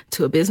podcast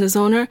to a business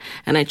owner,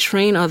 and I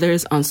train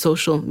others on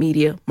social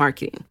media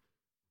marketing.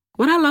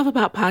 What I love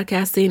about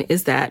podcasting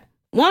is that,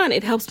 one,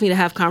 it helps me to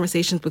have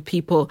conversations with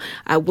people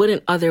I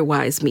wouldn't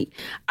otherwise meet.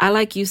 I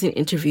like using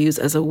interviews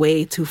as a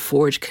way to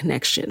forge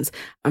connections.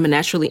 I'm a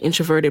naturally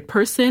introverted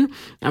person.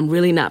 I'm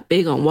really not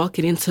big on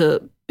walking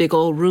into big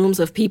old rooms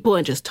of people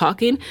and just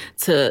talking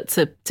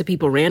to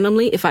people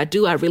randomly. If I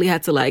do, I really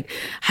had to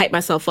hype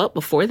myself up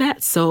before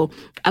that. So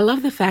I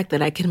love the fact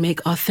that I can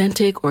make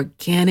authentic,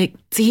 organic,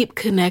 deep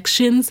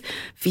connections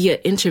via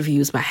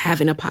interviews by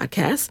having a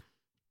podcast.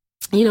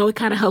 You know, it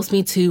kind of helps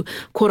me to,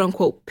 quote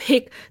unquote,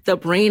 pick the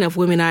brain of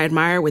women I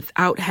admire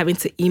without having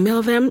to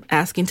email them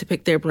asking to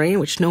pick their brain,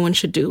 which no one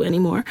should do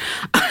anymore.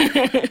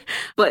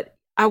 But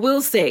I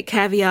will say,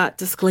 caveat,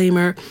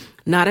 disclaimer,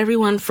 not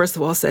everyone, first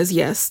of all, says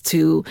yes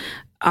to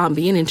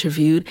being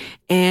interviewed.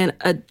 And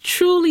a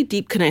truly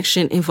deep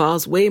connection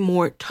involves way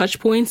more touch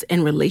points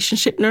and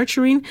relationship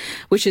nurturing,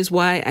 which is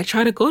why I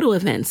try to go to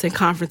events and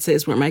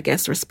conferences where my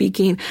guests are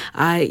speaking.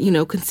 I,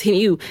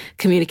 continue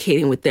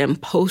communicating with them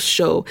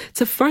post-show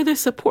to further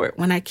support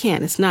when I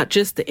can. It's not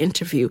just the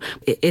interview.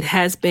 It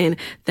has been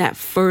that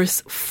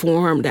first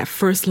form, that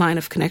first line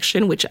of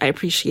connection, which I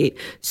appreciate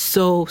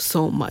so,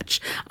 so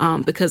much.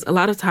 Because a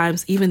lot of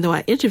times, even though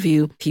I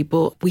interview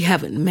people, we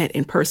haven't met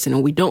in person,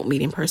 or we don't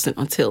meet in person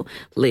until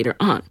later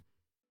on.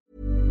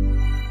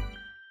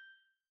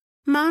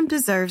 Mom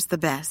deserves the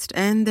best,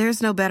 and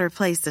there's no better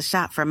place to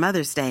shop for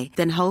Mother's Day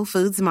than Whole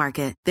Foods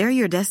Market. They're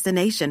your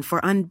destination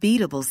for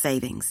unbeatable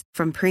savings,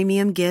 from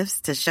premium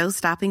gifts to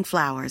show-stopping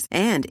flowers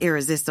and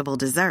irresistible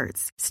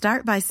desserts.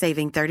 Start by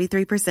saving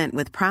 33%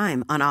 with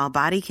Prime on all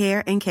body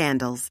care and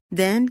candles.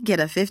 Then get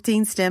a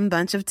 15-stem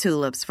bunch of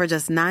tulips for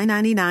just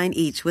 $9.99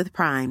 each with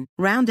Prime.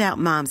 Round out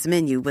Mom's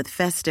menu with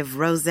festive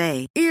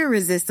rosé,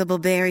 irresistible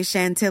berry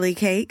chantilly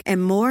cake,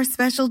 and more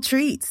special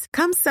treats.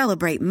 Come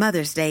celebrate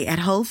Mother's Day at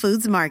Whole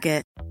Foods Market.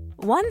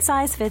 One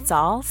size fits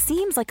all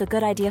seems like a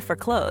good idea for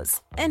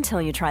clothes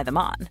until you try them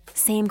on.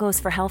 Same goes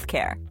for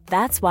healthcare.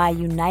 That's why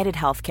United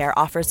Healthcare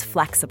offers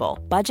flexible,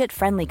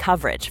 budget-friendly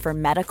coverage for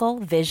medical,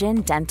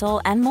 vision, dental,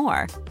 and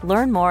more.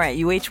 Learn more at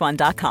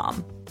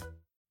uh1.com.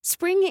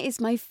 Spring is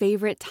my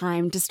favorite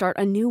time to start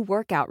a new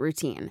workout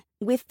routine.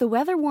 With the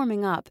weather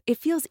warming up, it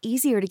feels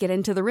easier to get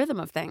into the rhythm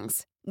of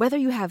things. Whether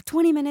you have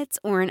 20 minutes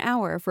or an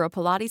hour for a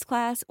Pilates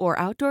class or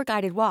outdoor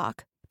guided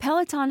walk,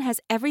 Peloton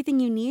has everything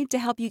you need to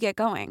help you get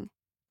going.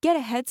 Get a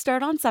head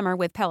start on summer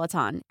with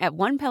Peloton at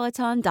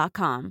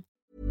onepeloton.com.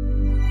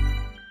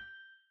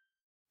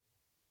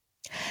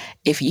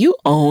 If you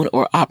own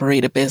or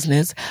operate a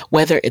business,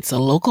 whether it's a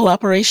local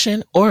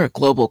operation or a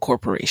global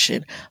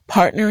corporation,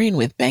 partnering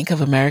with Bank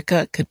of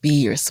America could be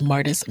your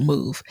smartest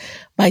move.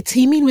 By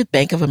teaming with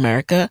Bank of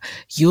America,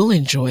 you'll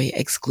enjoy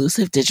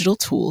exclusive digital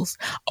tools,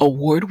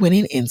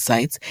 award-winning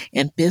insights,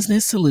 and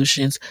business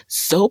solutions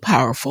so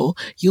powerful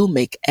you'll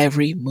make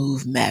every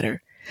move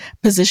matter.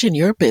 Position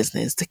your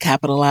business to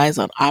capitalize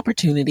on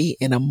opportunity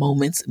in a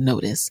moment's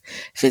notice.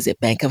 Visit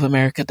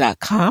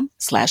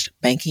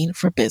bankofamerica.com/banking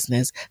for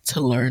business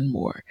to learn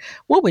more.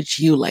 What would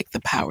you like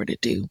the power to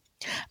do?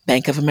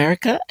 Bank of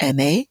America,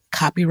 N.A.,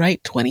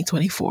 copyright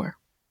 2024.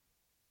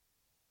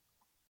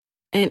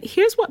 And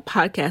here's what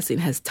podcasting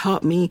has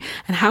taught me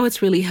and how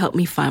it's really helped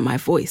me find my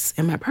voice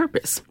and my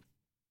purpose.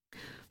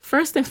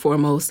 First and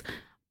foremost,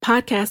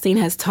 podcasting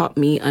has taught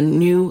me a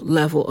new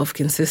level of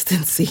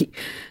consistency.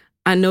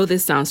 I know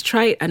this sounds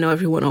trite. I know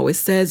everyone always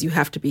says you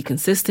have to be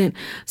consistent.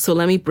 So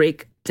let me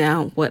break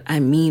down what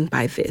I mean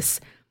by this.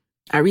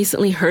 I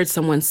recently heard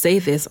someone say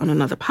this on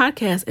another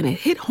podcast, and it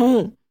hit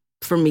home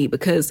for me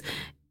because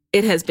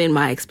it has been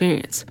my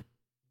experience.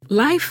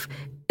 Life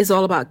is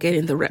all about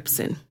getting the reps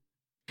in.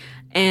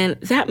 And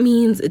that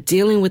means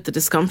dealing with the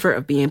discomfort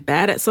of being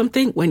bad at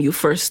something when you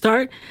first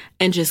start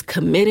and just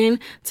committing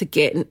to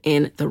getting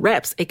in the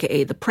reps,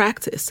 aka the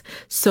practice.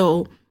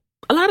 So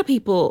a lot of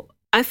people,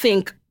 I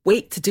think,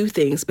 wait to do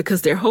things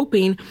because they're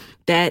hoping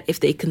that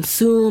if they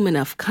consume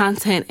enough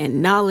content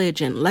and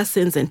knowledge and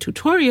lessons and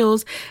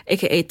tutorials,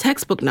 aka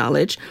textbook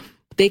knowledge,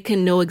 they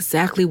can know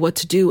exactly what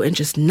to do and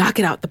just knock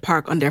it out the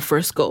park on their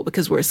first go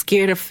because we're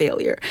scared of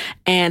failure.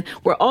 And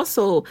we're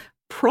also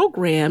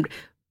programmed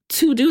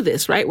to do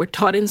this, right? We're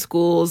taught in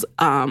schools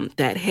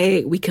that,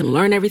 hey, we can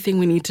learn everything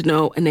we need to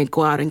know and then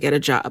go out and get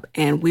a job.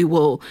 And we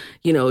will,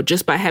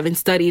 just by having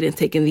studied and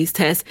taken these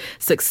tests,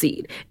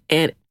 succeed.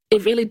 And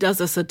it really does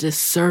us a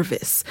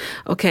disservice,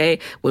 okay,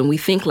 when we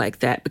think like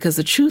that, because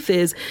the truth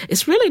is,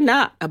 it's really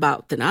not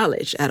about the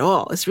knowledge at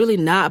all. It's really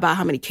not about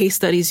how many case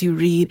studies you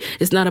read.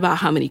 It's not about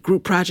how many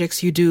group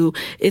projects you do.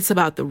 It's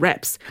about the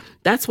reps.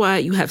 That's why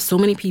you have so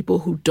many people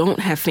who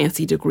don't have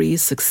fancy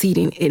degrees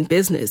succeeding in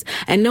business.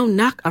 And no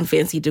knock on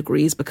fancy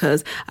degrees,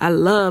 because I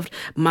loved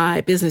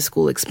my business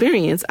school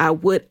experience. I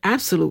would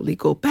absolutely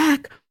go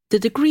back. The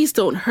degrees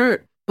don't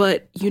hurt.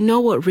 But you know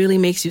what really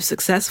makes you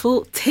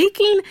successful?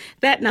 Taking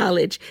that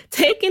knowledge,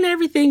 taking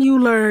everything you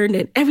learned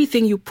and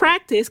everything you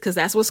practiced, because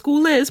that's what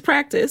school is,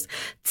 practice,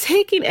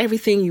 taking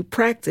everything you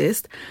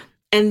practiced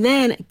and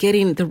then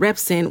getting the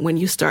reps in when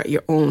you start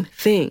your own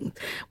thing.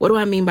 What do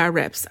I mean by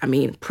reps? I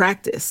mean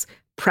practice.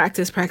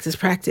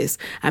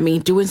 I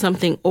mean doing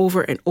something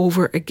over and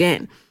over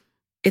again.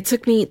 It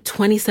took me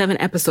 27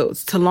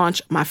 episodes to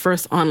launch my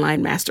first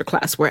online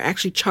masterclass where I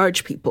actually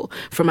charge people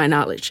for my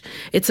knowledge.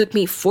 It took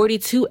me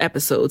 42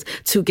 episodes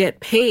to get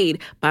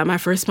paid by my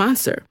first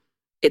sponsor.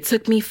 It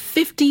took me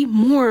 50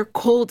 more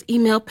cold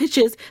email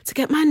pitches to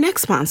get my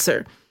next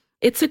sponsor.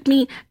 It took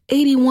me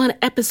 81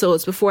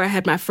 episodes before I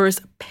had my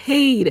first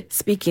paid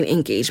speaking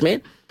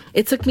engagement.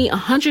 It took me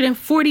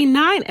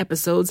 149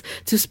 episodes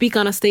to speak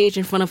on a stage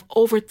in front of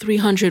over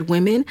 300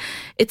 women.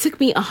 It took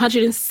me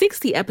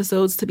 160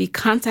 episodes to be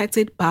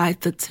contacted by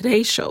The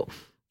Today Show.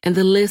 And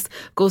the list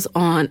goes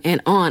on and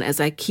on as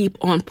I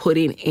keep on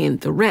putting in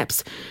the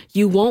reps.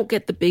 You won't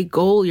get the big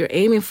goal you're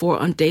aiming for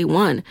on day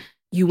one.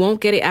 You won't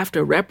get it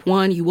after rep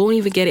 1. You won't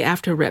even get it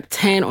after rep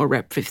 10 or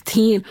rep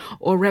 15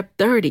 or rep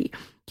 30.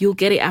 You'll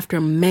get it after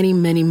many,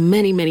 many,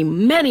 many, many,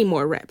 many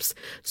more reps.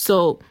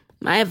 So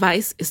my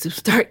advice is to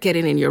start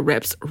getting in your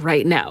reps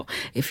right now.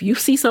 If you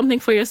see something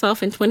for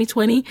yourself in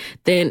 2020,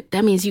 then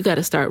that means you got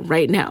to start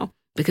right now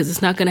because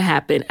it's not going to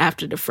happen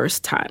after the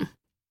first time.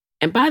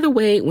 And by the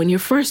way, when you're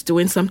first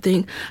doing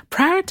something,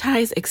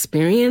 prioritize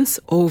experience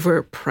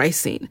over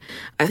pricing.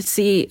 I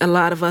see a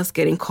lot of us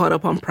getting caught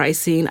up on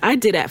pricing. I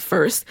did at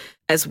first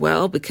as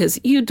well, because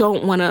you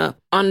don't want to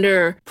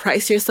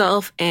underprice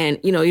yourself, and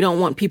you don't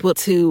want people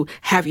to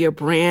have your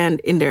brand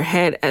in their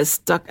head as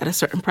stuck at a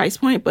certain price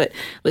point. But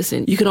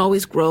listen, you can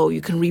always grow,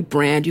 you can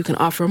rebrand, you can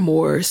offer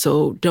more.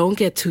 So don't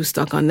get too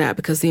stuck on that,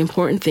 because the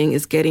important thing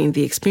is getting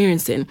the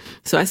experience in.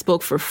 So I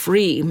spoke for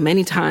free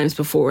many times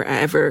before I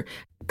ever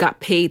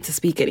got paid to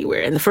speak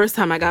anywhere. And the first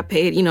time I got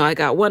paid, I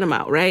got one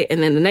amount, right?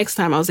 And then the next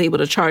time I was able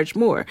to charge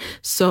more.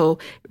 So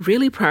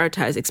really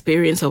prioritize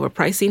experience over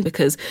pricing,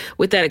 because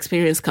with that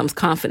experience comes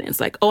confidence.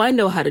 Like, oh, I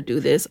know how to do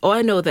this. Oh,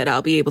 I know that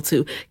I'll be able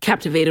to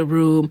captivate a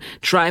room,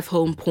 drive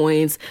home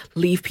points,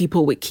 leave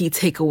people with key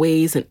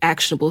takeaways and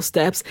actionable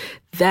steps.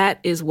 That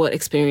is what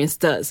experience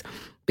does.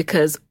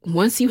 Because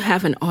once you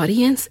have an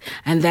audience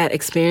and that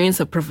experience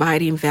of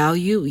providing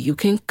value, you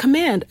can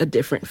command a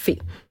different fee.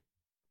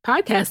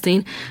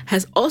 Podcasting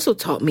has also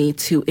taught me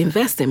to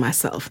invest in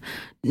myself.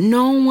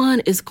 No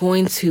one is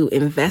going to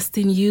invest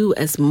in you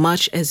as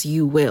much as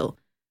you will.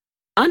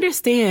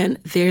 Understand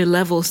there are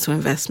levels to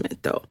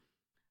investment, though.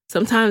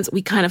 Sometimes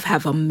we kind of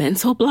have a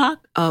mental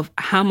block of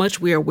how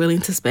much we are willing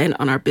to spend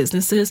on our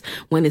businesses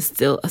when it's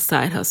still a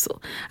side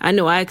hustle. I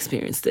know I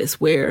experienced this,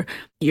 where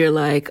you're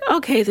like,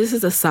 okay, this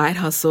is a side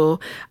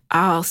hustle.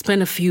 I'll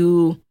spend a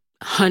few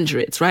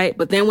hundreds, right?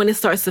 But then when it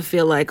starts to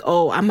feel like,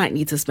 oh, I might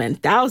need to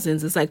spend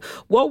thousands, it's like,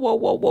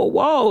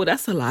 whoa,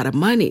 that's a lot of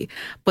money.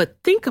 But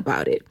think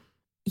about it.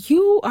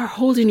 You are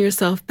holding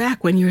yourself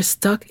back when you're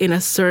stuck in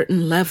a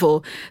certain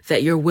level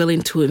that you're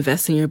willing to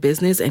invest in your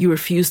business and you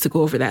refuse to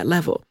go over that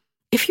level.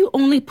 If you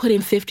only put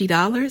in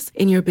 $50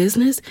 in your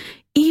business,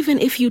 even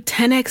if you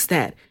 10x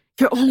that,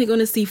 you're only going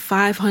to see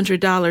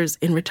 $500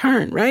 in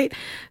return, right?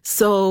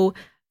 So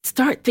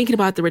start thinking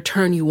about the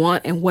return you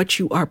want and what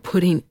you are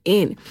putting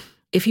in.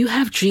 If you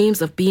have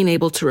dreams of being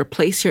able to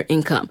replace your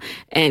income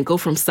and go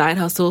from side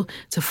hustle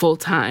to full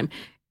time,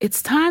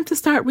 it's time to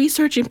start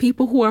researching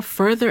people who are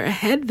further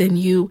ahead than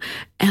you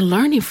and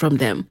learning from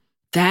them.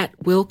 That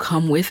will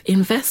come with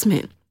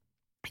investment.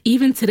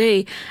 Even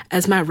today,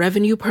 as my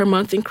revenue per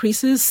month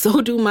increases, so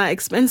do my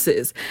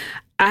expenses.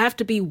 I have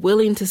to be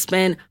willing to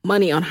spend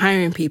money on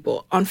hiring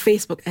people, on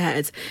Facebook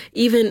ads.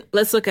 Even,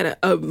 let's look at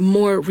a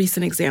more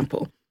recent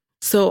example.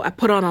 So I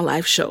put on a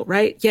live show,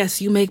 right?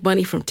 Yes, you make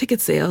money from ticket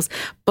sales,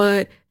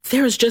 but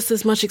there's just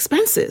as much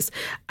expenses.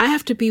 I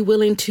have to be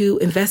willing to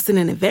invest in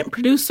an event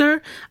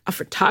producer, a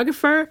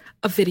photographer,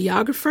 a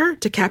videographer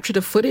to capture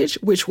the footage,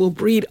 which will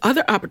breed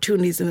other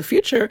opportunities in the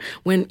future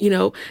when,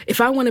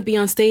 if I want to be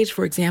on stage,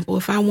 for example,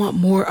 if I want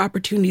more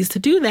opportunities to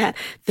do that,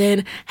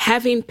 then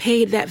having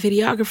paid that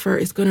videographer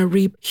is going to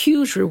reap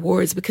huge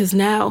rewards, because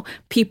now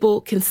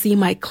people can see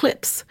my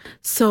clips.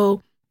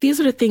 So these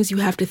are the things you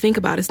have to think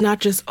about. It's not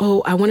just,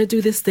 oh, I want to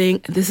do this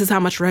thing, this is how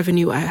much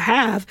revenue I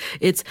have.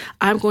 It's,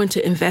 I'm going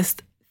to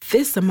invest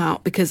this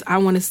amount because I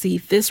want to see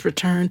this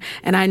return,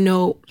 and I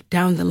know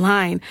down the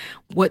line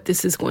what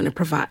this is going to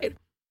provide.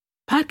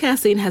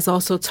 Podcasting has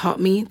also taught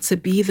me to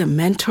be the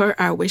mentor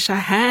I wish I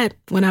had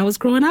when I was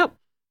growing up.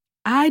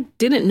 I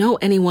didn't know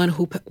anyone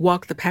who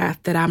walked the path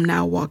that I'm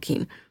now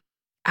walking.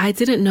 I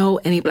didn't know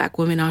any Black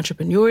women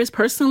entrepreneurs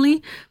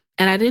personally,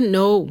 and I didn't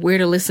know where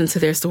to listen to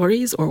their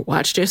stories or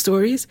watch their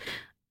stories.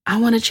 I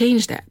want to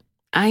change that.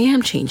 I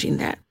am changing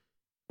that.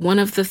 One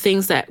of the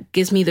things that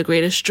gives me the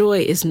greatest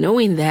joy is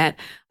knowing that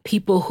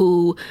people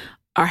who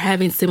are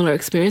having similar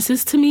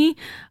experiences to me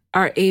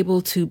are able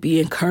to be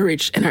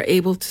encouraged and are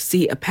able to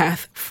see a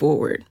path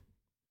forward.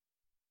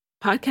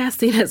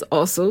 Podcasting has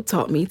also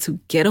taught me to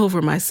get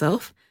over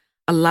myself.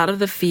 A lot of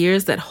the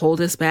fears that hold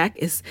us back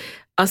is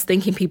us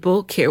thinking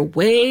people care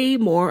way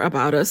more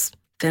about us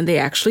than they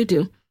actually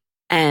do,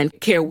 and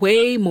care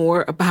way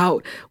more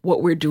about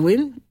what we're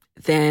doing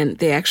than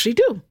they actually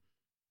do.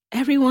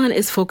 Everyone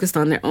is focused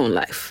on their own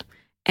life.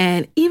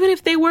 And even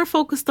if they were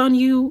focused on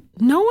you,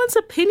 no one's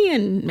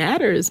opinion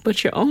matters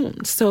but your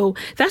own. So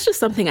that's just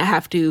something I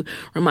have to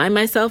remind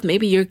myself.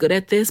 Maybe you're good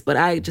at this, but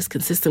I just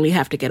consistently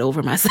have to get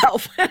over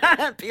myself.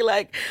 Be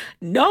like,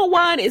 no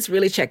one is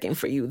really checking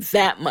for you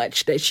that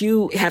much that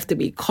you have to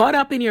be caught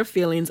up in your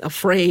feelings,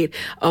 afraid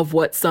of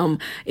what some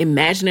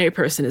imaginary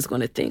person is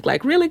going to think.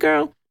 Like, really,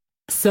 girl?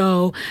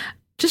 So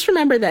just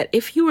remember that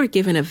if you are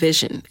given a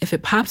vision, if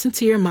it pops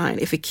into your mind,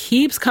 if it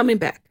keeps coming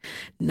back,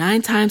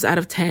 9 times out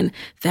of 10,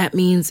 that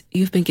means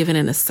you've been given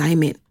an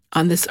assignment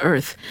on this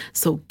earth.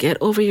 So get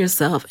over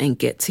yourself and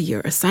get to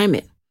your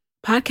assignment.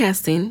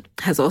 Podcasting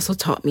has also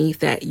taught me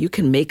that you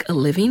can make a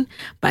living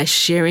by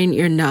sharing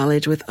your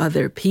knowledge with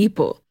other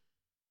people.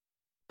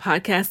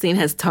 Podcasting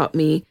has taught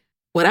me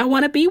what I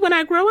want to be when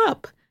I grow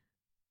up.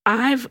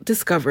 I've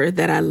discovered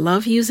that I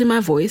love using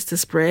my voice to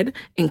spread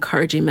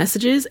encouraging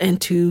messages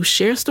and to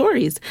share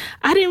stories.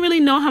 I didn't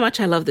really know how much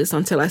I love this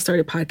until I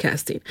started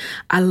podcasting.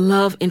 I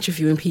love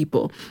interviewing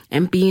people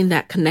and being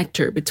that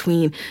connector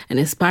between an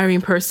inspiring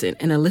person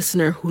and a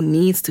listener who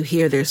needs to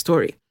hear their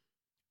story.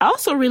 I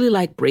also really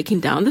like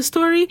breaking down the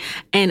story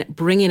and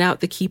bringing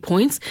out the key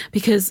points,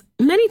 because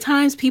many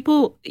times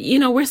people,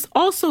 we're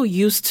also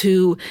used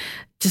to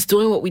just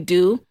doing what we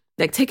do,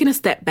 like taking a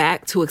step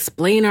back to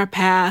explain our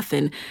path,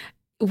 and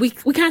we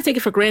kind of take it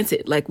for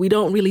granted. Like, we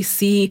don't really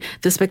see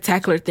the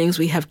spectacular things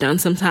we have done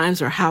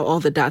sometimes, or how all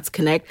the dots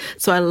connect.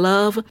 So I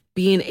love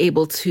being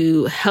able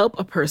to help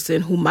a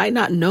person who might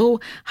not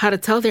know how to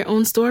tell their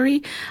own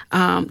story,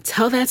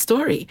 tell that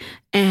story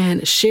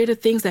and share the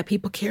things that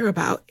people care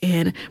about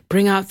and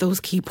bring out those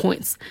key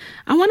points.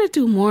 I want to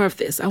do more of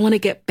this. I want to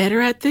get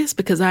better at this,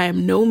 because I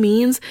am no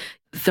means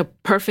the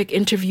perfect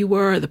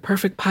interviewer or the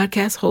perfect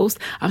podcast host.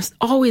 I'm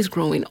always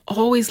growing,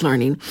 always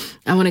learning.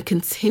 I want to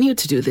continue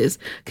to do this,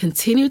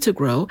 continue to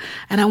grow,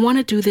 and I want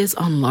to do this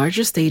on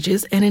larger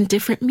stages and in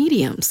different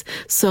mediums.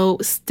 So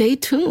stay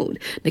tuned.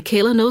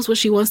 Nicaila knows what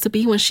she wants to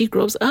be when she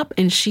grows up,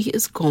 and she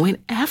is going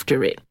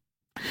after it.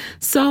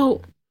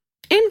 So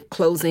in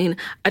closing,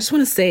 I just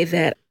want to say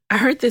that I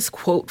heard this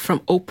quote from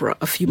Oprah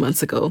a few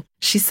months ago.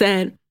 She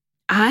said,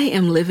 "I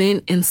am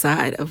living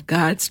inside of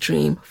God's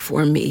dream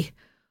for me."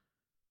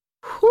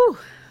 Whew,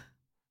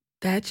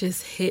 that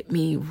just hit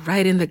me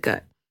right in the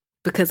gut,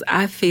 because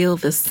I feel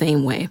the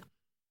same way.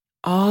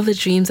 All the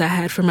dreams I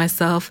had for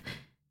myself,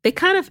 they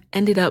kind of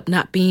ended up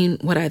not being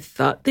what I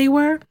thought they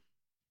were.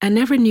 I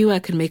never knew I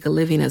could make a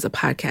living as a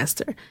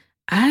podcaster.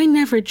 I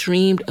never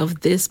dreamed of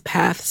this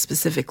path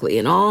specifically.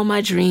 In all my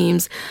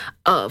dreams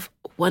of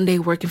one day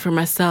working for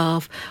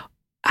myself,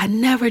 I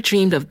never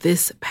dreamed of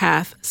this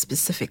path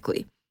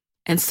specifically.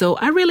 And so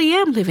I really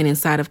am living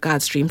inside of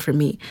God's dream for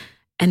me.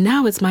 And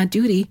now it's my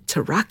duty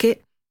to rock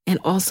it and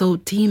also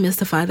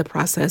demystify the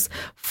process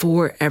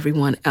for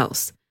everyone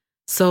else.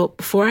 So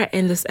before I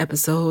end this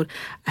episode,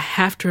 I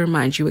have to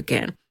remind you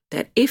again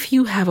that if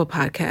you have a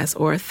podcast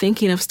or are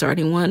thinking of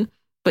starting one,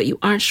 but you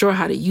aren't sure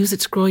how to use it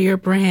to grow your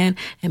brand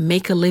and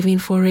make a living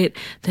for it,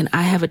 then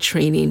I have a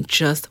training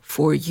just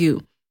for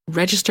you.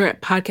 Register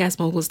at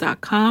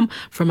podcastmoguls.com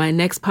for my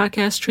next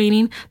podcast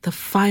training, the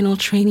final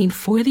training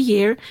for the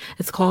year.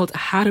 It's called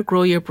How to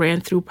Grow Your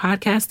Brand Through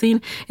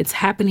Podcasting. It's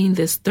happening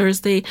this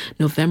Thursday,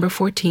 November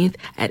 14th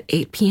at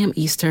 8 p.m.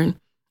 Eastern.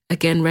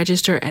 Again,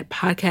 register at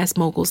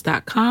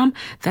podcastmoguls.com.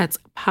 That's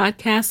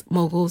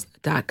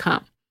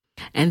podcastmoguls.com.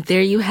 And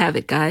there you have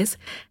it, guys.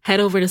 Head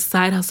over to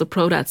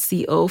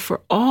sidehustlepro.co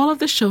for all of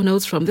the show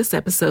notes from this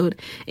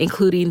episode,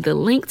 including the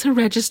link to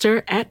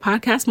register at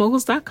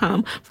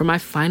podcastmoguls.com for my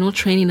final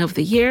training of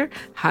the year,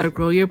 How to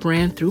Grow Your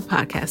Brand Through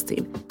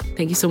Podcasting.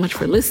 Thank you so much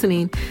for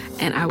listening,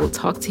 and I will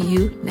talk to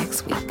you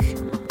next week.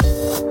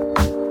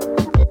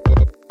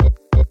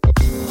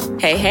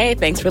 Hey,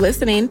 thanks for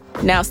listening.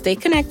 Now stay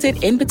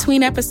connected in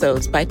between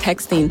episodes by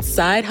texting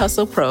Side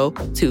Hustle Pro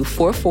to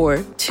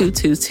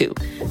 44222.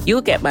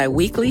 You'll get my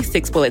weekly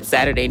 6-Bullet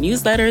Saturday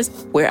newsletters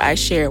where I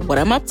share what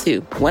I'm up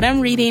to, what I'm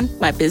reading,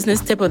 my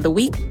business tip of the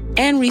week,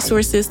 and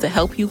resources to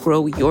help you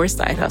grow your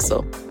side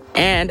hustle.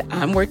 And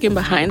I'm working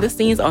behind the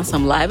scenes on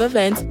some live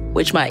events,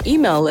 which my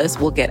email list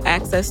will get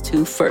access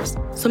to first.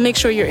 So make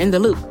sure you're in the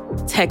loop.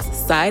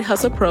 Text Side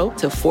Hustle Pro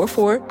to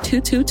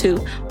 44222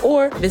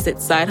 or visit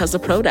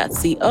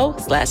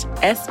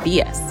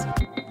sidehustlepro.co/SBS.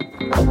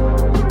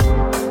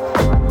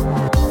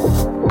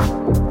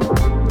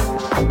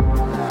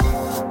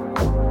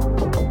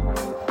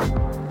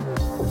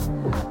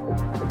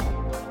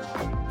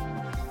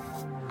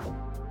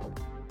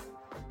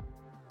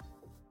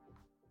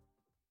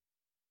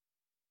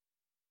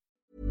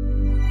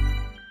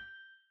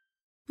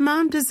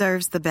 Mom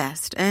deserves the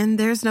best, and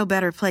there's no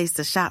better place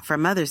to shop for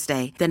Mother's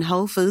Day than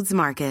Whole Foods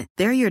Market.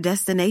 They're your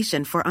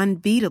destination for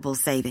unbeatable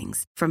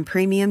savings, from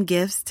premium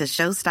gifts to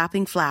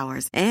show-stopping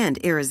flowers and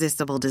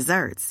irresistible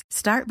desserts.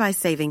 Start by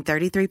saving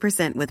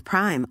 33% with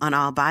Prime on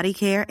all body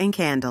care and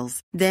candles.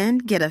 Then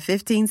get a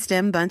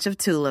 15-stem bunch of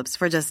tulips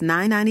for just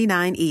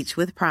 $9.99 each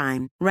with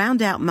Prime.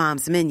 Round out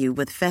Mom's menu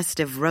with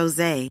festive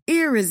rosé,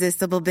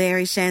 irresistible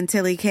berry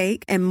chantilly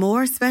cake, and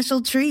more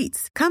special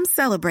treats. Come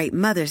celebrate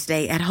Mother's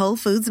Day at Whole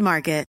Foods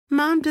Market.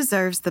 Mom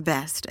deserves the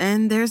best,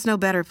 and there's no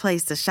better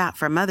place to shop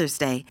for Mother's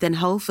Day than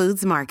Whole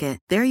Foods Market.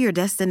 They're your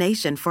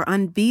destination for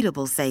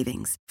unbeatable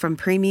savings, from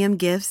premium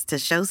gifts to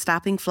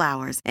show-stopping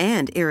flowers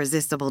and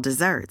irresistible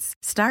desserts.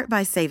 Start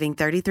by saving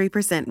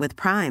 33% with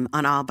Prime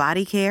on all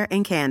body care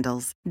and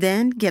candles.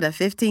 Then get a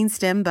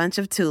 15-stem bunch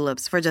of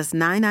tulips for just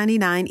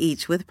 $9.99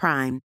 each with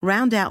Prime.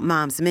 Round out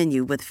Mom's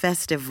menu with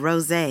festive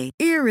rosé,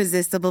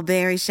 irresistible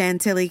berry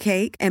chantilly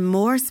cake, and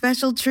more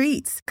special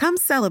treats. Come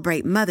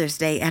celebrate Mother's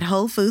Day at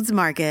Whole Foods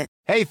Market.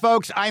 Hey,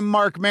 folks, I'm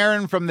Mark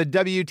Maron from the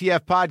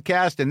WTF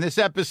Podcast, and this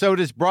episode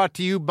is brought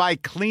to you by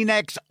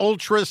Kleenex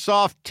Ultra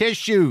Soft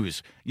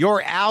Tissues,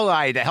 your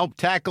ally to help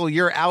tackle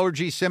your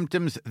allergy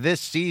symptoms this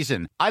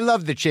season. I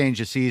love the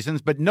change of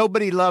seasons, but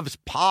nobody loves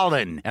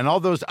pollen and all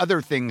those other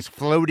things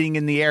floating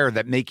in the air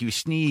that make you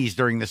sneeze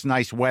during this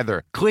nice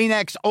weather.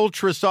 Kleenex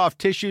Ultra Soft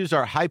Tissues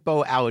are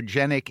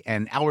hypoallergenic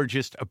and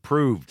allergist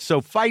approved,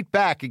 so fight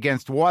back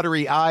against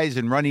watery eyes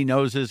and runny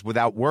noses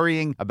without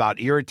worrying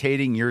about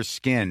irritating your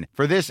skin.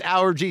 For this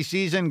allergy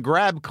season,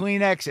 grab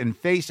Kleenex and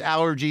face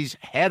allergies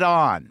head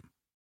on.